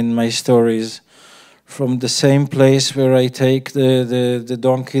in my stories, from the same place where I take the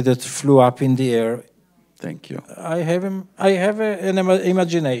donkey that flew up in the air. Thank you. I have an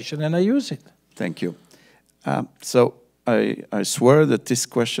imagination and I use it. Thank you. So I swear that this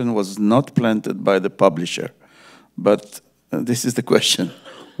question was not planted by the publisher, but this is the question.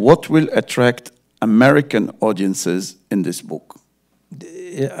 What will attract American audiences in this book?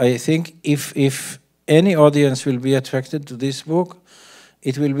 I think if any audience will be attracted to this book,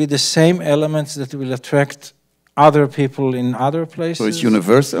 it will be the same elements that will attract other people in other places. So it's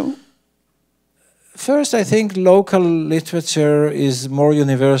universal? First, I think local literature is more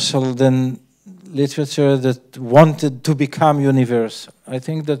universal than literature that wanted to become universal. I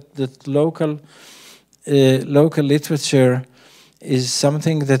think that local literature is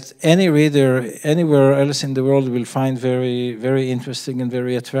something that any reader anywhere else in the world will find very, very interesting and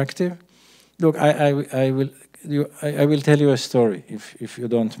very attractive. Look, I will tell you a story, if you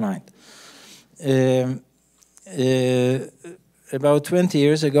don't mind. About 20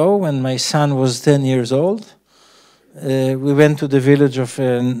 years ago, when my son was 10 years old, we went to the village of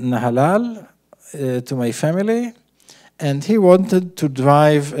Nahalal to my family, and he wanted to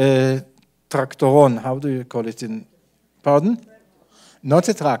drive a tractoron. How do you call it in? Pardon? Not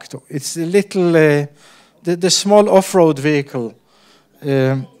a tractor. It's a little, the small off-road vehicle.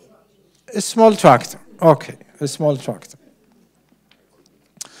 A small tractor. Okay, a small tractor.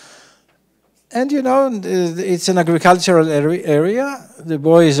 And you know, it's an agricultural area. The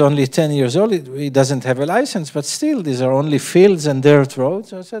boy is only 10 years old. He doesn't have a license, but still, these are only fields and dirt roads.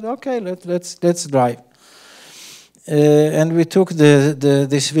 So I said, okay, let's drive. And we took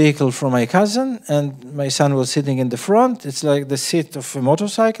this vehicle from my cousin, and my son was sitting in the front. It's like the seat of a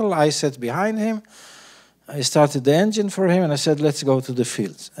motorcycle. I sat behind him. I started the engine for him, and I said, let's go to the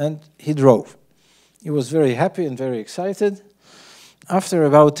fields. And he drove. He was very happy and very excited. After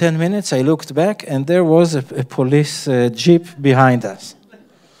about 10 minutes, I looked back, and there was a police jeep behind us.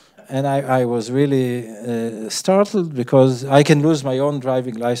 And I was really startled, because I can lose my own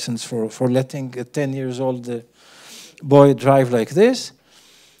driving license for letting a 10-year-old boy drive like this.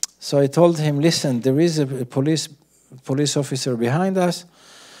 So I told him, listen, there is a police officer behind us.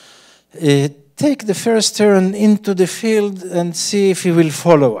 Take the first turn into the field and see if he will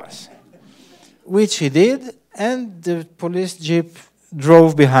follow us. Which he did, and the police jeep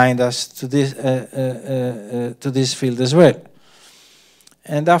drove behind us to this field as well.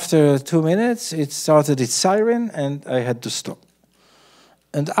 And after 2 minutes, it started its siren, and I had to stop.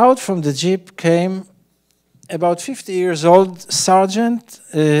 And out from the jeep came about 50 years old sergeant,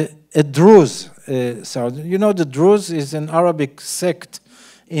 a Druze sergeant. You know, the Druze is an Arabic sect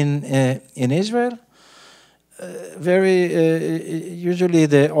in Israel. Usually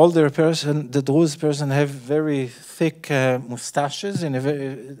the older person, the Druze person, have very thick mustaches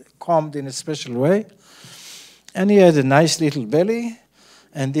combed in a special way. And he had a nice little belly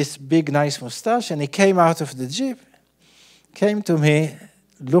and this big nice mustache, and he came out of the jeep, came to me,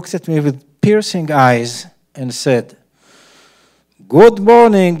 looked at me with piercing eyes and said, "Good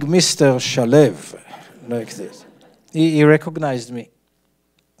morning, Mr. Shalev," like this. He recognized me,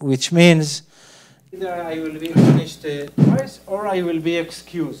 which means either I will be punished twice or I will be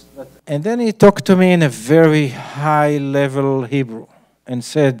excused. And then he talked to me in a very high-level Hebrew and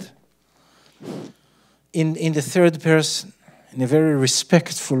said, in the third person, in a very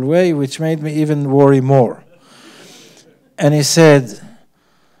respectful way, which made me even worry more. And he said,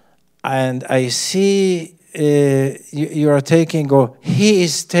 and I see you are taking, or he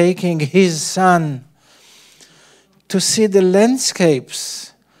is taking his son to see the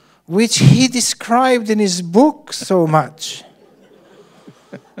landscapes which he described in his book so much.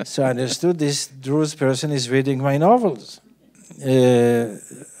 So I understood this Druze person is reading my novels.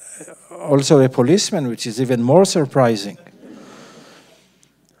 Also a policeman, which is even more surprising.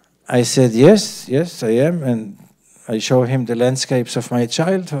 I said, yes, I am, and I show him the landscapes of my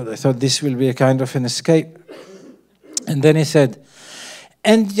childhood. I thought this will be a kind of an escape. And then he said,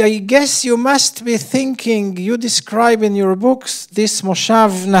 and I guess you must be thinking, you describe in your books this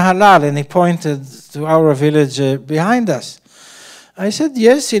Moshav Nahalal, and he pointed to our village behind us. I said,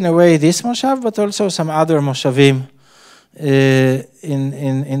 yes, in a way, this Moshav, but also some other Moshavim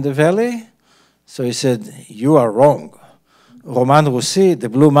in the valley. So he said, you are wrong. Roman Russi, the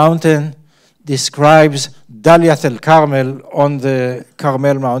Blue Mountain, describes Daliat el-Carmel on the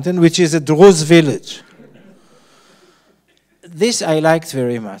Carmel Mountain, which is a Druze village. This I liked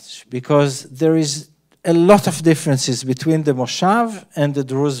very much because there is a lot of differences between the Moshav and the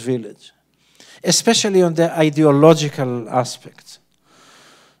Druze village, especially on the ideological aspects.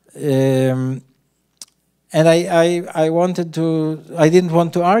 And I didn't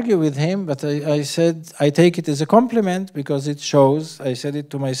want to argue with him, but I said, I take it as a compliment because it shows, I said it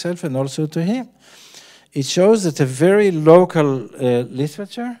to myself and also to him, it shows that a very local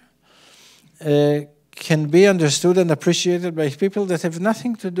literature can be understood and appreciated by people that have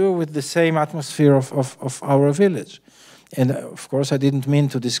nothing to do with the same atmosphere of our village. And of course, I didn't mean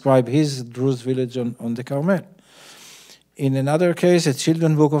to describe his Druze village on the Carmel. In another case, a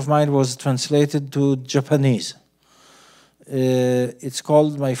children's book of mine was translated to Japanese. It's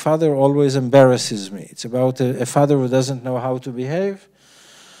called My Father Always Embarrasses Me. It's about a father who doesn't know how to behave,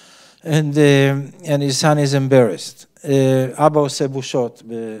 and his son is embarrassed. אבא עושה בושות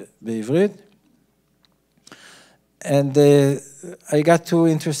בעברית. And I got two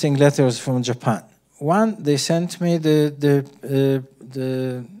interesting letters from Japan. One, they sent me the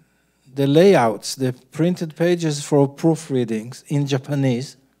layouts, the printed pages for proofreadings in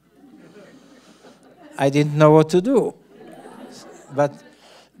Japanese. I didn't know what to do. But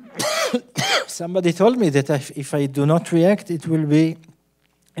somebody told me that if I do not react, it will be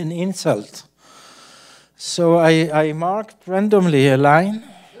an insult. So I marked randomly a line,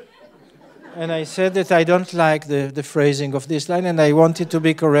 and I said that I don't like the phrasing of this line, and I want it to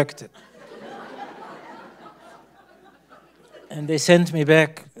be corrected. And they sent me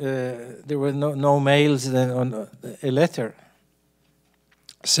back, there were no mails, on a letter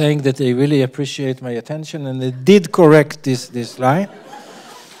saying that they really appreciate my attention, and they did correct this line.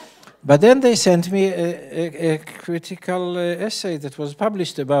 But then they sent me a critical essay that was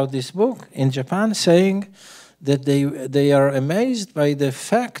published about this book in Japan, saying that they are amazed by the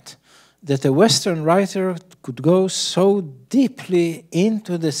fact that a Western writer could go so deeply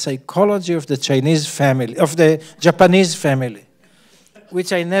into the psychology of the Chinese family, of the Japanese family,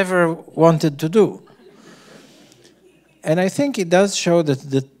 which I never wanted to do. And I think it does show that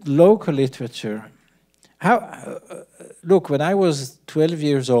the local literature, look, when I was 12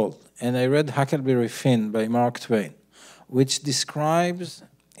 years old and I read Huckleberry Finn by Mark Twain, which describes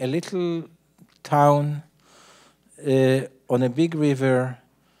a little town on a big river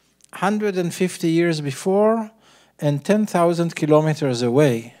 150 years before and 10,000 kilometers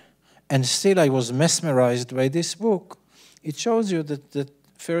away, and still I was mesmerized by this book. It shows you that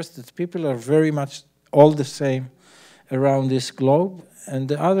first, that people are very much all the same around this globe, and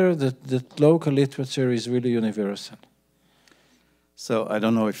the other, that local literature is really universal. So I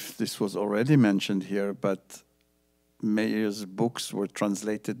don't know if this was already mentioned here, but Meir's books were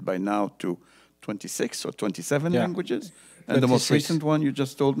translated by now to 26 or 27 languages. And 26. The most recent one you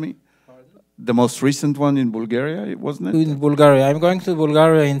just told me? Pardon? The most recent one in Bulgaria, wasn't it? In Bulgaria. I'm going to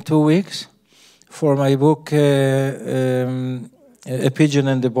Bulgaria in 2 weeks for my book, A Pigeon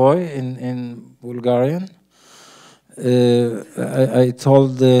and the Boy, in Bulgarian. I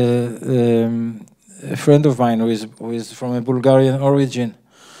told a friend of mine who is from a Bulgarian origin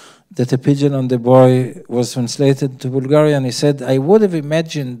that A Pigeon and the Boy was translated to Bulgarian. He said, I would have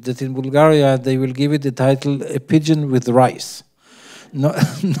imagined that in Bulgaria they will give it the title A Pigeon with Rice.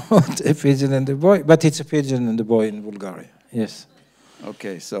 Not A Pigeon and the Boy, but it's A Pigeon and the Boy in Bulgaria, yes.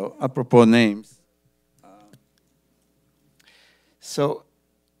 Okay, so apropos names. So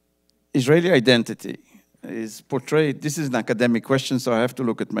Israeli identity is portrayed, this is an academic question, so I have to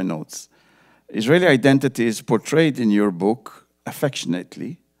look at my notes. Israeli identity is portrayed in your book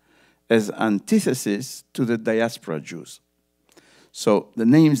affectionately as antithesis to the diaspora Jews. So the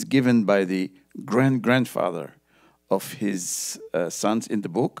names given by the grandfather of his sons in the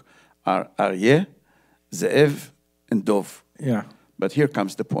book are Aryeh, Ze'ev, and Dov. Yeah. But here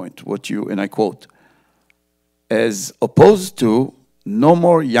comes the point, what you, and I quote, as opposed to no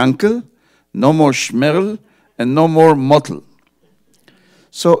more Yankel, no more Shmerl, and no more Motel.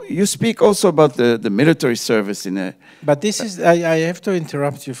 So you speak also about the military service in a... But this is, I have to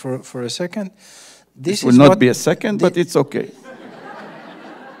interrupt you for a second. This will not be a second, but it's okay.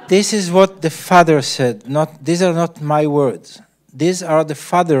 This is what the father said. These are not my words. These are the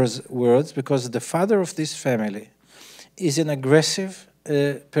father's words, because the father of this family is an aggressive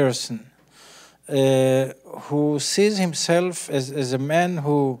person who sees himself as a man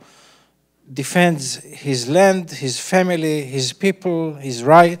who defends his land, his family, his people, his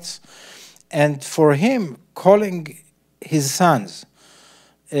rights. And for him, calling his sons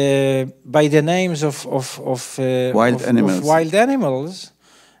by the names of wild animals,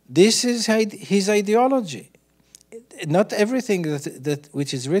 This is his ideology. Not everything that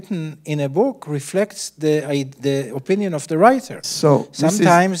which is written in a book reflects the opinion of the writer. So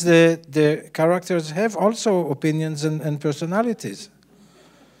sometimes the characters have also opinions and personalities.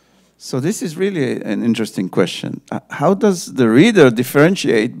 So this is really an interesting question. How does the reader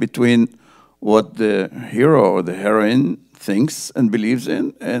differentiate between what the hero or the heroine thinks and believes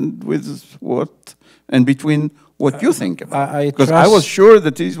in, and between what you think about? Because I was sure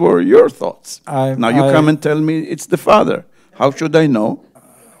that these were your thoughts. Now you come and tell me it's the father. How should I know?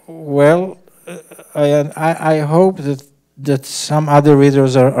 Well, I hope that some other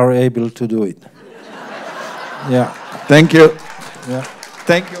readers are able to do it. Yeah. Thank you. Yeah.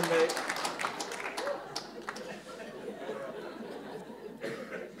 Thank you, Meir.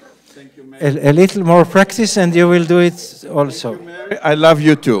 A little more practice and you will do it also. I love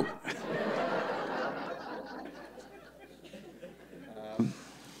you too.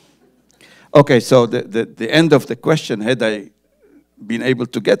 Okay, so the end of the question, had I been able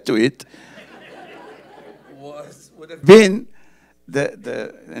to get to it, would have been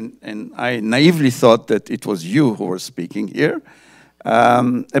and I naively thought that it was you who were speaking here,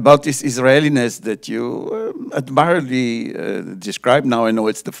 about this Israeliness that you admirably describe. Now I know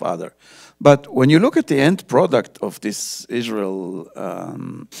it's the father. But when you look at the end product of this Israel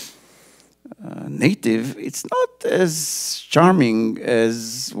native, it's not as charming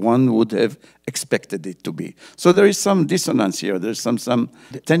as one would have expected it to be. So there is some dissonance here. There's some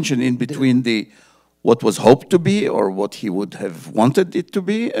tension in between what was hoped to be or what he would have wanted it to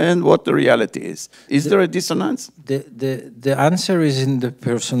be and what the reality is. Is there a dissonance? The answer is in the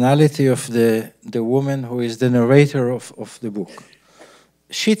personality of the woman who is the narrator of the book.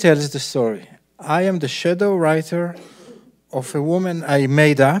 She tells the story. I am the shadow writer of a woman I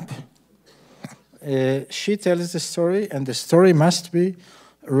made up. She tells the story, and the story must be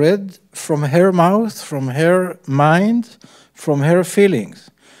read from her mouth, from her mind, from her feelings.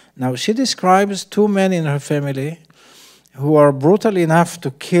 Now, she describes two men in her family who are brutal enough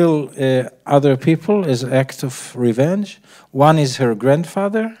to kill other people as an act of revenge. One is her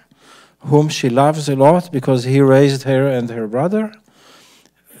grandfather, whom she loves a lot because he raised her and her brother.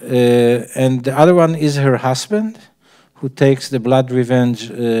 And the other one is her husband, who takes the blood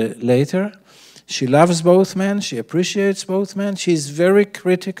revenge later. She loves both men. She appreciates both men. She's very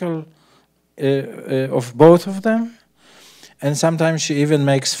critical of both of them. And sometimes she even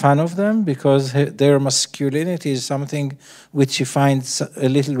makes fun of them because their masculinity is something which she finds a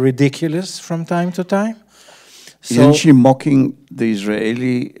little ridiculous from time to time. So, isn't she mocking the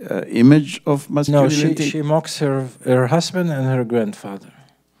Israeli image of masculinity? No, she mocks her husband and her grandfather.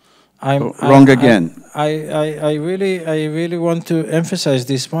 Wrong again. I really want to emphasize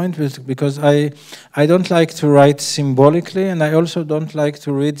this point because I don't like to write symbolically, and I also don't like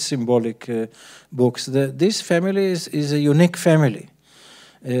to read symbolic books. This family is a unique family.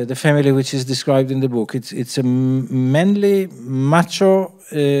 The family which is described in the book. It's a manly, macho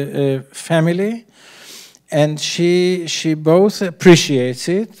family, and she both appreciates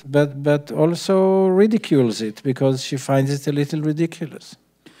it, but also ridicules it because she finds it a little ridiculous.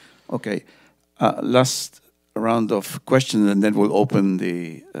 Okay, last round of questions, and then we'll open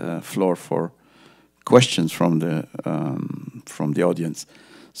the floor for questions from the audience.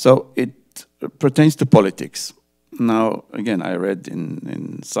 So it pertains to politics. Now, again, I read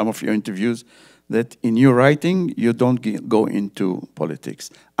in some of your interviews that in your writing you don't go into politics,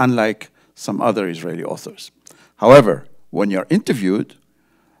 unlike some other Israeli authors. However, when you're interviewed,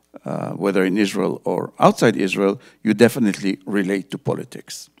 whether in Israel or outside Israel, you definitely relate to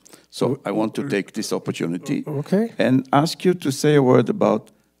politics. So I want to take this opportunity and ask you to say a word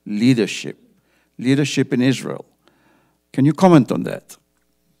about leadership in Israel. Can you comment on that?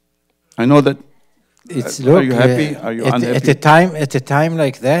 I know that. Are you happy? Are you unhappy? At a time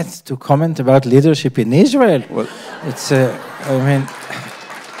like that, to comment about leadership in Israel, well, it's. I mean,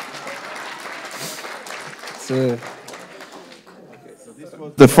 it's.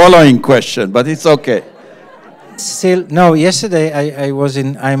 The following question, but it's okay. Still, no, yesterday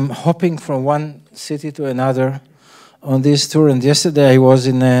I'm hopping from one city to another on this tour, and yesterday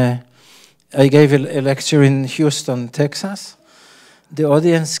I gave a lecture in Houston, Texas. The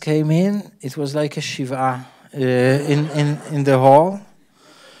audience came in, it was like a shiva in the hall.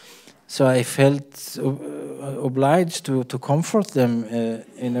 So I felt obliged to comfort them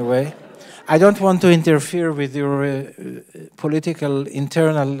in a way. I don't want to interfere with your political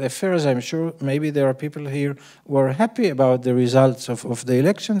internal affairs. I'm sure maybe there are people here who are happy about the results of the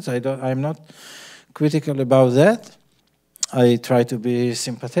elections. I'm not critical about that. I try to be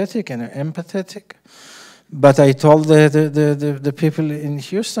sympathetic and empathetic. But I told the people in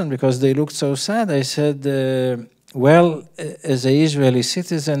Houston, because they looked so sad, I said, well, as an Israeli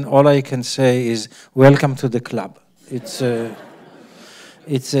citizen, all I can say is, welcome to the club. It's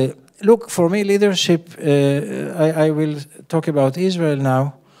look, for me, leadership, I will talk about Israel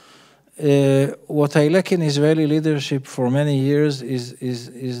now. What I lack in Israeli leadership for many years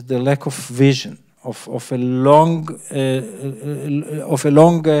is the lack of vision, of a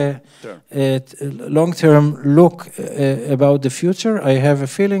long-term look about the future. I have a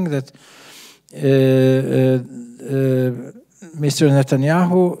feeling that Mr.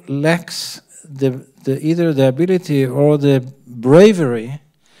 Netanyahu lacks either the ability or the bravery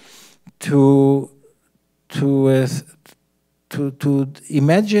to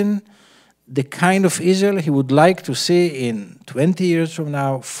imagine the kind of Israel he would like to see in 20 years from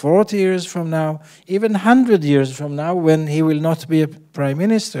now, 40 years from now, even 100 years from now, when he will not be a prime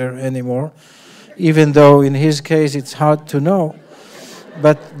minister anymore, even though in his case it's hard to know.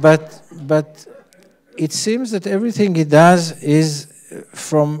 But it seems that everything he does is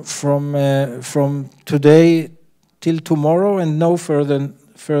from today till tomorrow and no further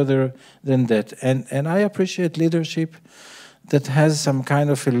than that. And I appreciate leadership that has some kind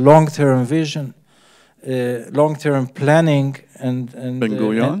of a long-term vision, long-term planning, and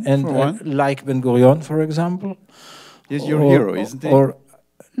Ben-Gurion, for one? like Ben-Gurion, for example. He's your hero, isn't he? Or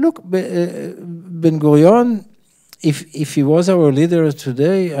look, Ben-Gurion, if he was our leader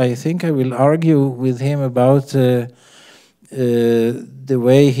today, I think I will argue with him about the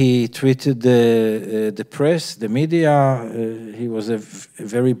way he treated the press, the media. He was a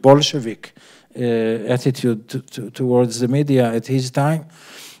very Bolshevik attitude towards the media at his time.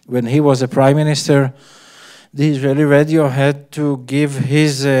 When he was a prime minister, the Israeli radio had to give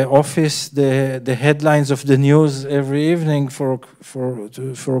his office the headlines of the news every evening for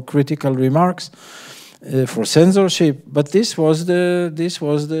critical remarks, for censorship. But this was the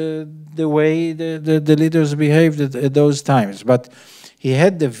way the leaders behaved at those times. But he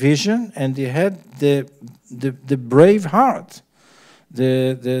had the vision and he had the brave heart.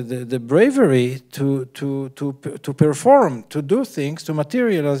 The bravery to perform, to do things, to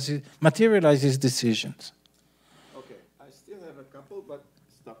materialize his decisions. Okay, I still have a couple, but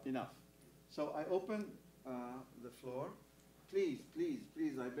stop enough. So I open the floor. Please,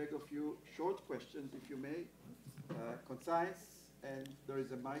 I beg of you, short questions, if you may, concise, and there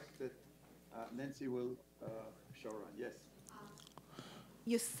is a mic that Nancy will show around. Yes.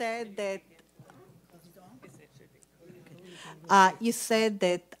 You said that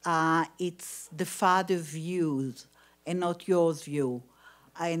it's the father's views and not yours view,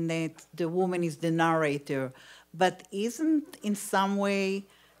 and that the woman is the narrator. But isn't in some way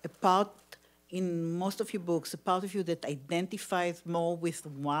a part in most of your books, a part of you that identifies more with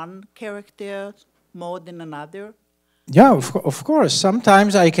one character more than another? Yeah, of course.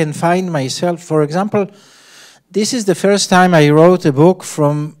 Sometimes I can find myself, for example, this is the first time I wrote a book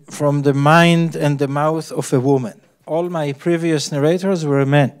from the mind and the mouth of a woman. All my previous narrators were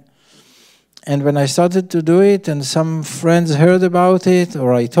men. And when I started to do it, and some friends heard about it,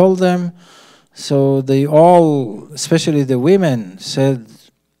 or I told them, so they all, especially the women, said,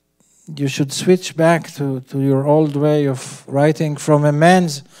 you should switch back to your old way of writing from a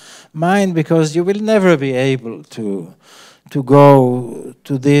man's mind, because you will never be able to go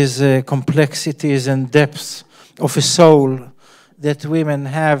to these complexities and depths of a soul that women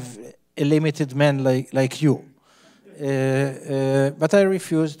have, a limited man like you. But I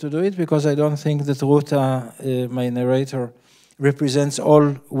refuse to do it because I don't think that Ruta, my narrator, represents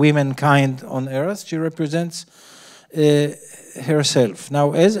all womankind on earth. She represents herself.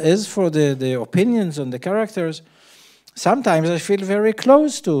 Now, as for the opinions on the characters, sometimes I feel very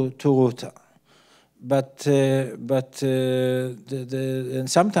close to Ruta, and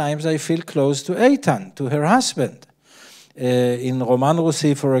sometimes I feel close to Eitan, to her husband. In Roman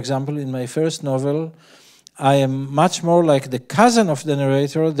Russi, for example, in my first novel, I am much more like the cousin of the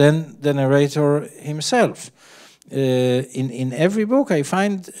narrator than the narrator himself. In every book, I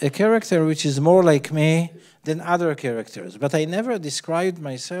find a character which is more like me than other characters, but I never described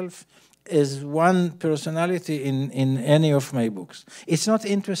myself as one personality in any of my books. It's not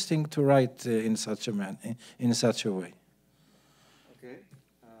interesting to write in such a way. Okay.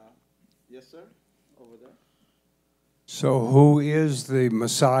 Yes, sir. Over there. So, who is the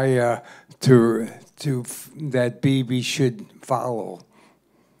Messiah that Bibi should follow?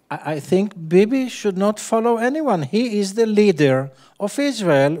 I think Bibi should not follow anyone. He is the leader of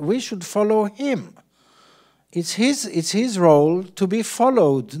Israel. We should follow him. It's his role to be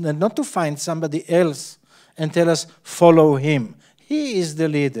followed, and not to find somebody else and tell us, follow him. He is the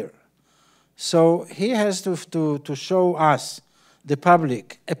leader. So he has to show us, the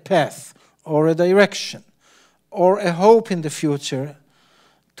public, a path or a direction or a hope in the future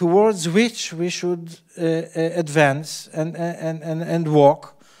towards which we should advance and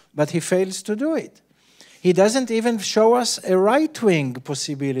walk, but he fails to do it. He doesn't even show us a right-wing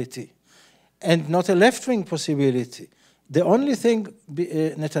possibility and not a left-wing possibility. The only thing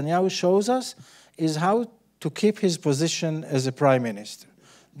Netanyahu shows us is how to keep his position as a prime minister.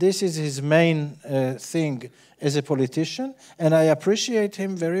 This is his main thing as a politician, and I appreciate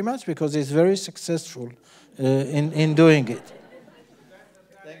him very much because he's very successful in doing it.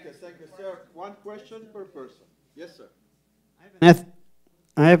 Thank you, sir. One question per person. Yes, sir.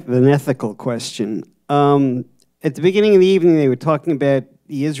 I have an ethical question. At the beginning of the evening, they were talking about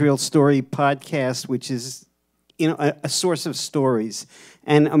the Israel Story podcast, which is, a source of stories.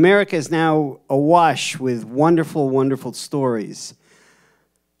 And America is now awash with wonderful, wonderful stories.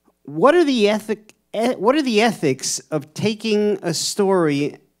 What are the ethics of taking a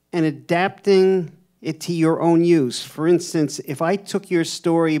story and adapting it to your own use? For instance, if I took your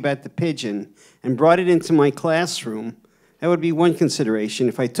story about the pigeon and brought it into my classroom, that would be one consideration.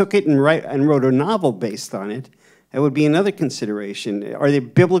 If I took it and wrote a novel based on it, that would be another consideration. Are there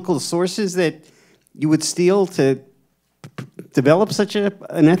biblical sources that you would steal to develop such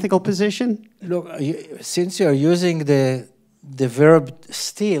an ethical position? Look, since you're using the verb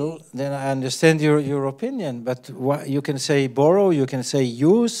steal, then I understand your opinion. But you can say borrow, you can say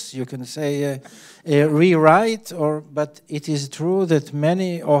use, you can say rewrite. But it is true that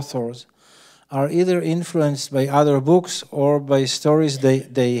many authors are either influenced by other books or by stories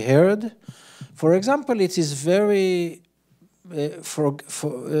they heard. For example, it is very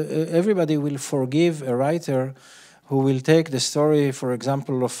everybody will forgive a writer who will take the story, for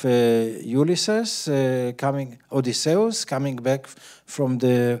example, of Odysseus coming back from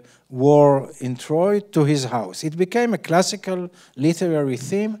the war in Troy to his house. It became a classical literary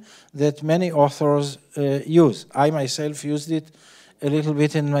theme that many authors use. I myself used it a little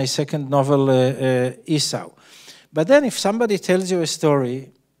bit in my second novel, Esau. But then if somebody tells you a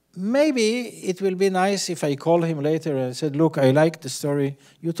story, maybe it will be nice if I call him later and said, look, I like the story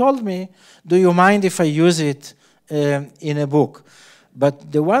you told me. Do you mind if I use it in a book?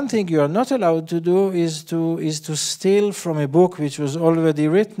 But the one thing you are not allowed to do is to steal from a book which was already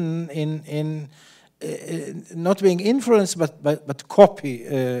written in not being influenced, but copy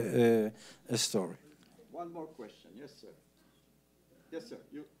a story. One more question. Yes, sir. Yes, sir.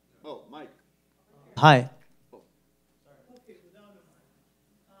 Mike. Hi. Okay, without a mic.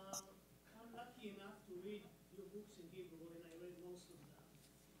 I'm lucky enough to read your books in Hebrew, and I read most of them.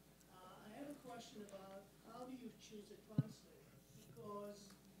 I have a question about how do you choose a translator? Because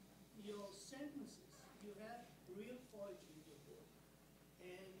your sentences, you have real poetry in your book,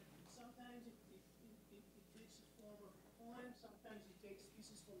 and sometimes it takes the form of a poem, sometimes it takes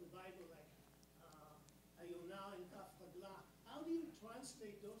pieces from the Bible, like Ayonah and Kaf Chagla. How do you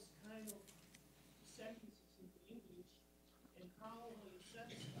translate those kind of sentences into English, and how are you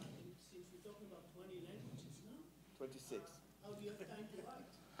satisfied, since we're talking about 20 languages now? 26. How do you have time to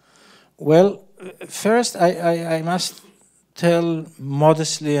write? Well, first I must tell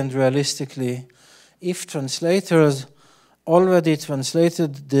modestly and realistically, if translators already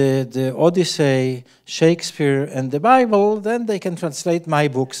translated the Odyssey, Shakespeare, and the Bible, then they can translate my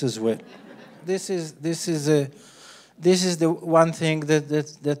books as well. This is the one thing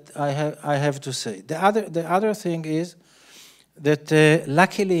that I have to say. The other thing is that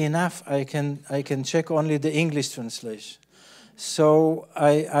luckily enough I can check only the English translation. So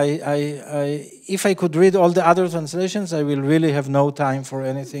if I could read all the other translations, I will really have no time for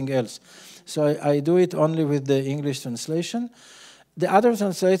anything else. So I do it only with the English translation. The other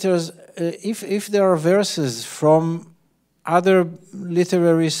translators, if there are verses from other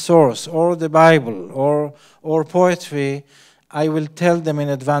literary source or the Bible or poetry, I will tell them in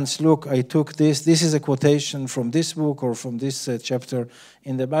advance, look, I took this is a quotation from this book or from this chapter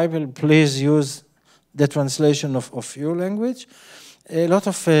in the Bible. Please use the translation of your language. A lot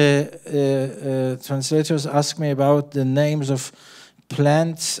of translators ask me about the names of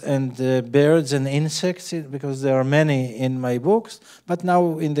plants and birds and insects, because there are many in my books, but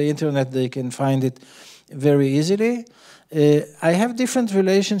now in the internet they can find it very easily. I have different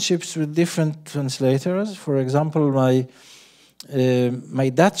relationships with different translators. For example, my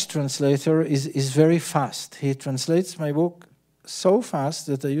Dutch translator is very fast. He translates my book so fast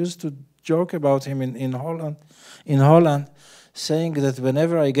that I used to joke about him in Holland, saying that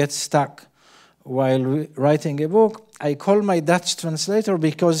whenever I get stuck while writing a book, I call my Dutch translator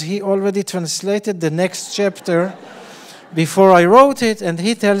because he already translated the next chapter before I wrote it, and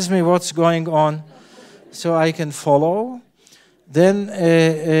he tells me what's going on so I can follow. Then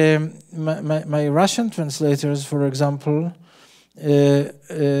my Russian translators, for example,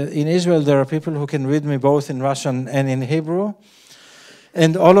 in Israel there are people who can read me both in Russian and in Hebrew,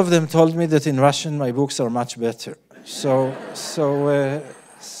 and all of them told me that in Russian my books are much better. So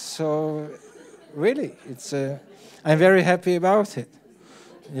really, I'm very happy about it.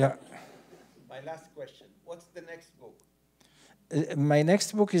 Yeah. My last question. What's the next book? My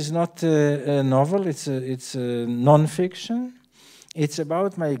next book is not a novel. It's a non-fiction. It's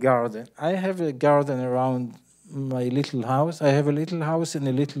about my garden. I have a garden around my little house. I have a little house in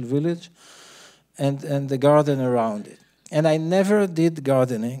a little village, and the garden around it. And I never did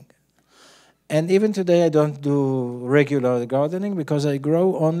gardening. And even today I don't do regular gardening because I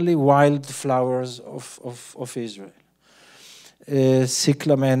grow only wild flowers of Israel.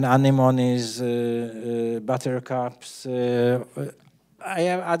 Cyclamen, anemones, buttercups. I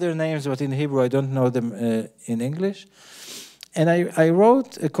have other names, but in Hebrew I don't know them in English. And I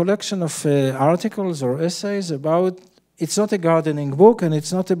wrote a collection of articles or essays about, it's not a gardening book and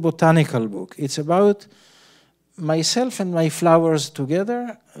it's not a botanical book. It's about myself and my flowers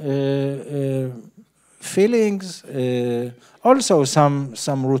together, feelings, also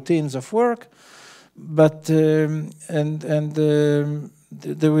some routines of work, but there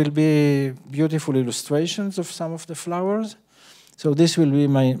will be beautiful illustrations of some of the flowers. So this will be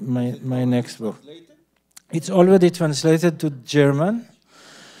my next book. It's already translated to German,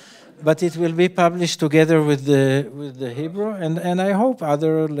 but it will be published together with the Hebrew, and I hope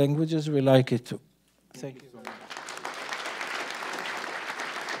other languages will like it too. Thank you.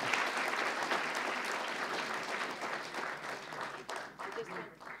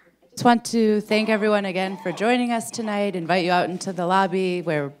 Just want to thank everyone again for joining us tonight, invite you out into the lobby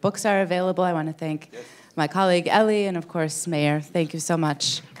where books are available. I want to thank my colleague Ellie and of course Meir. Thank you so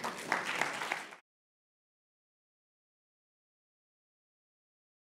much.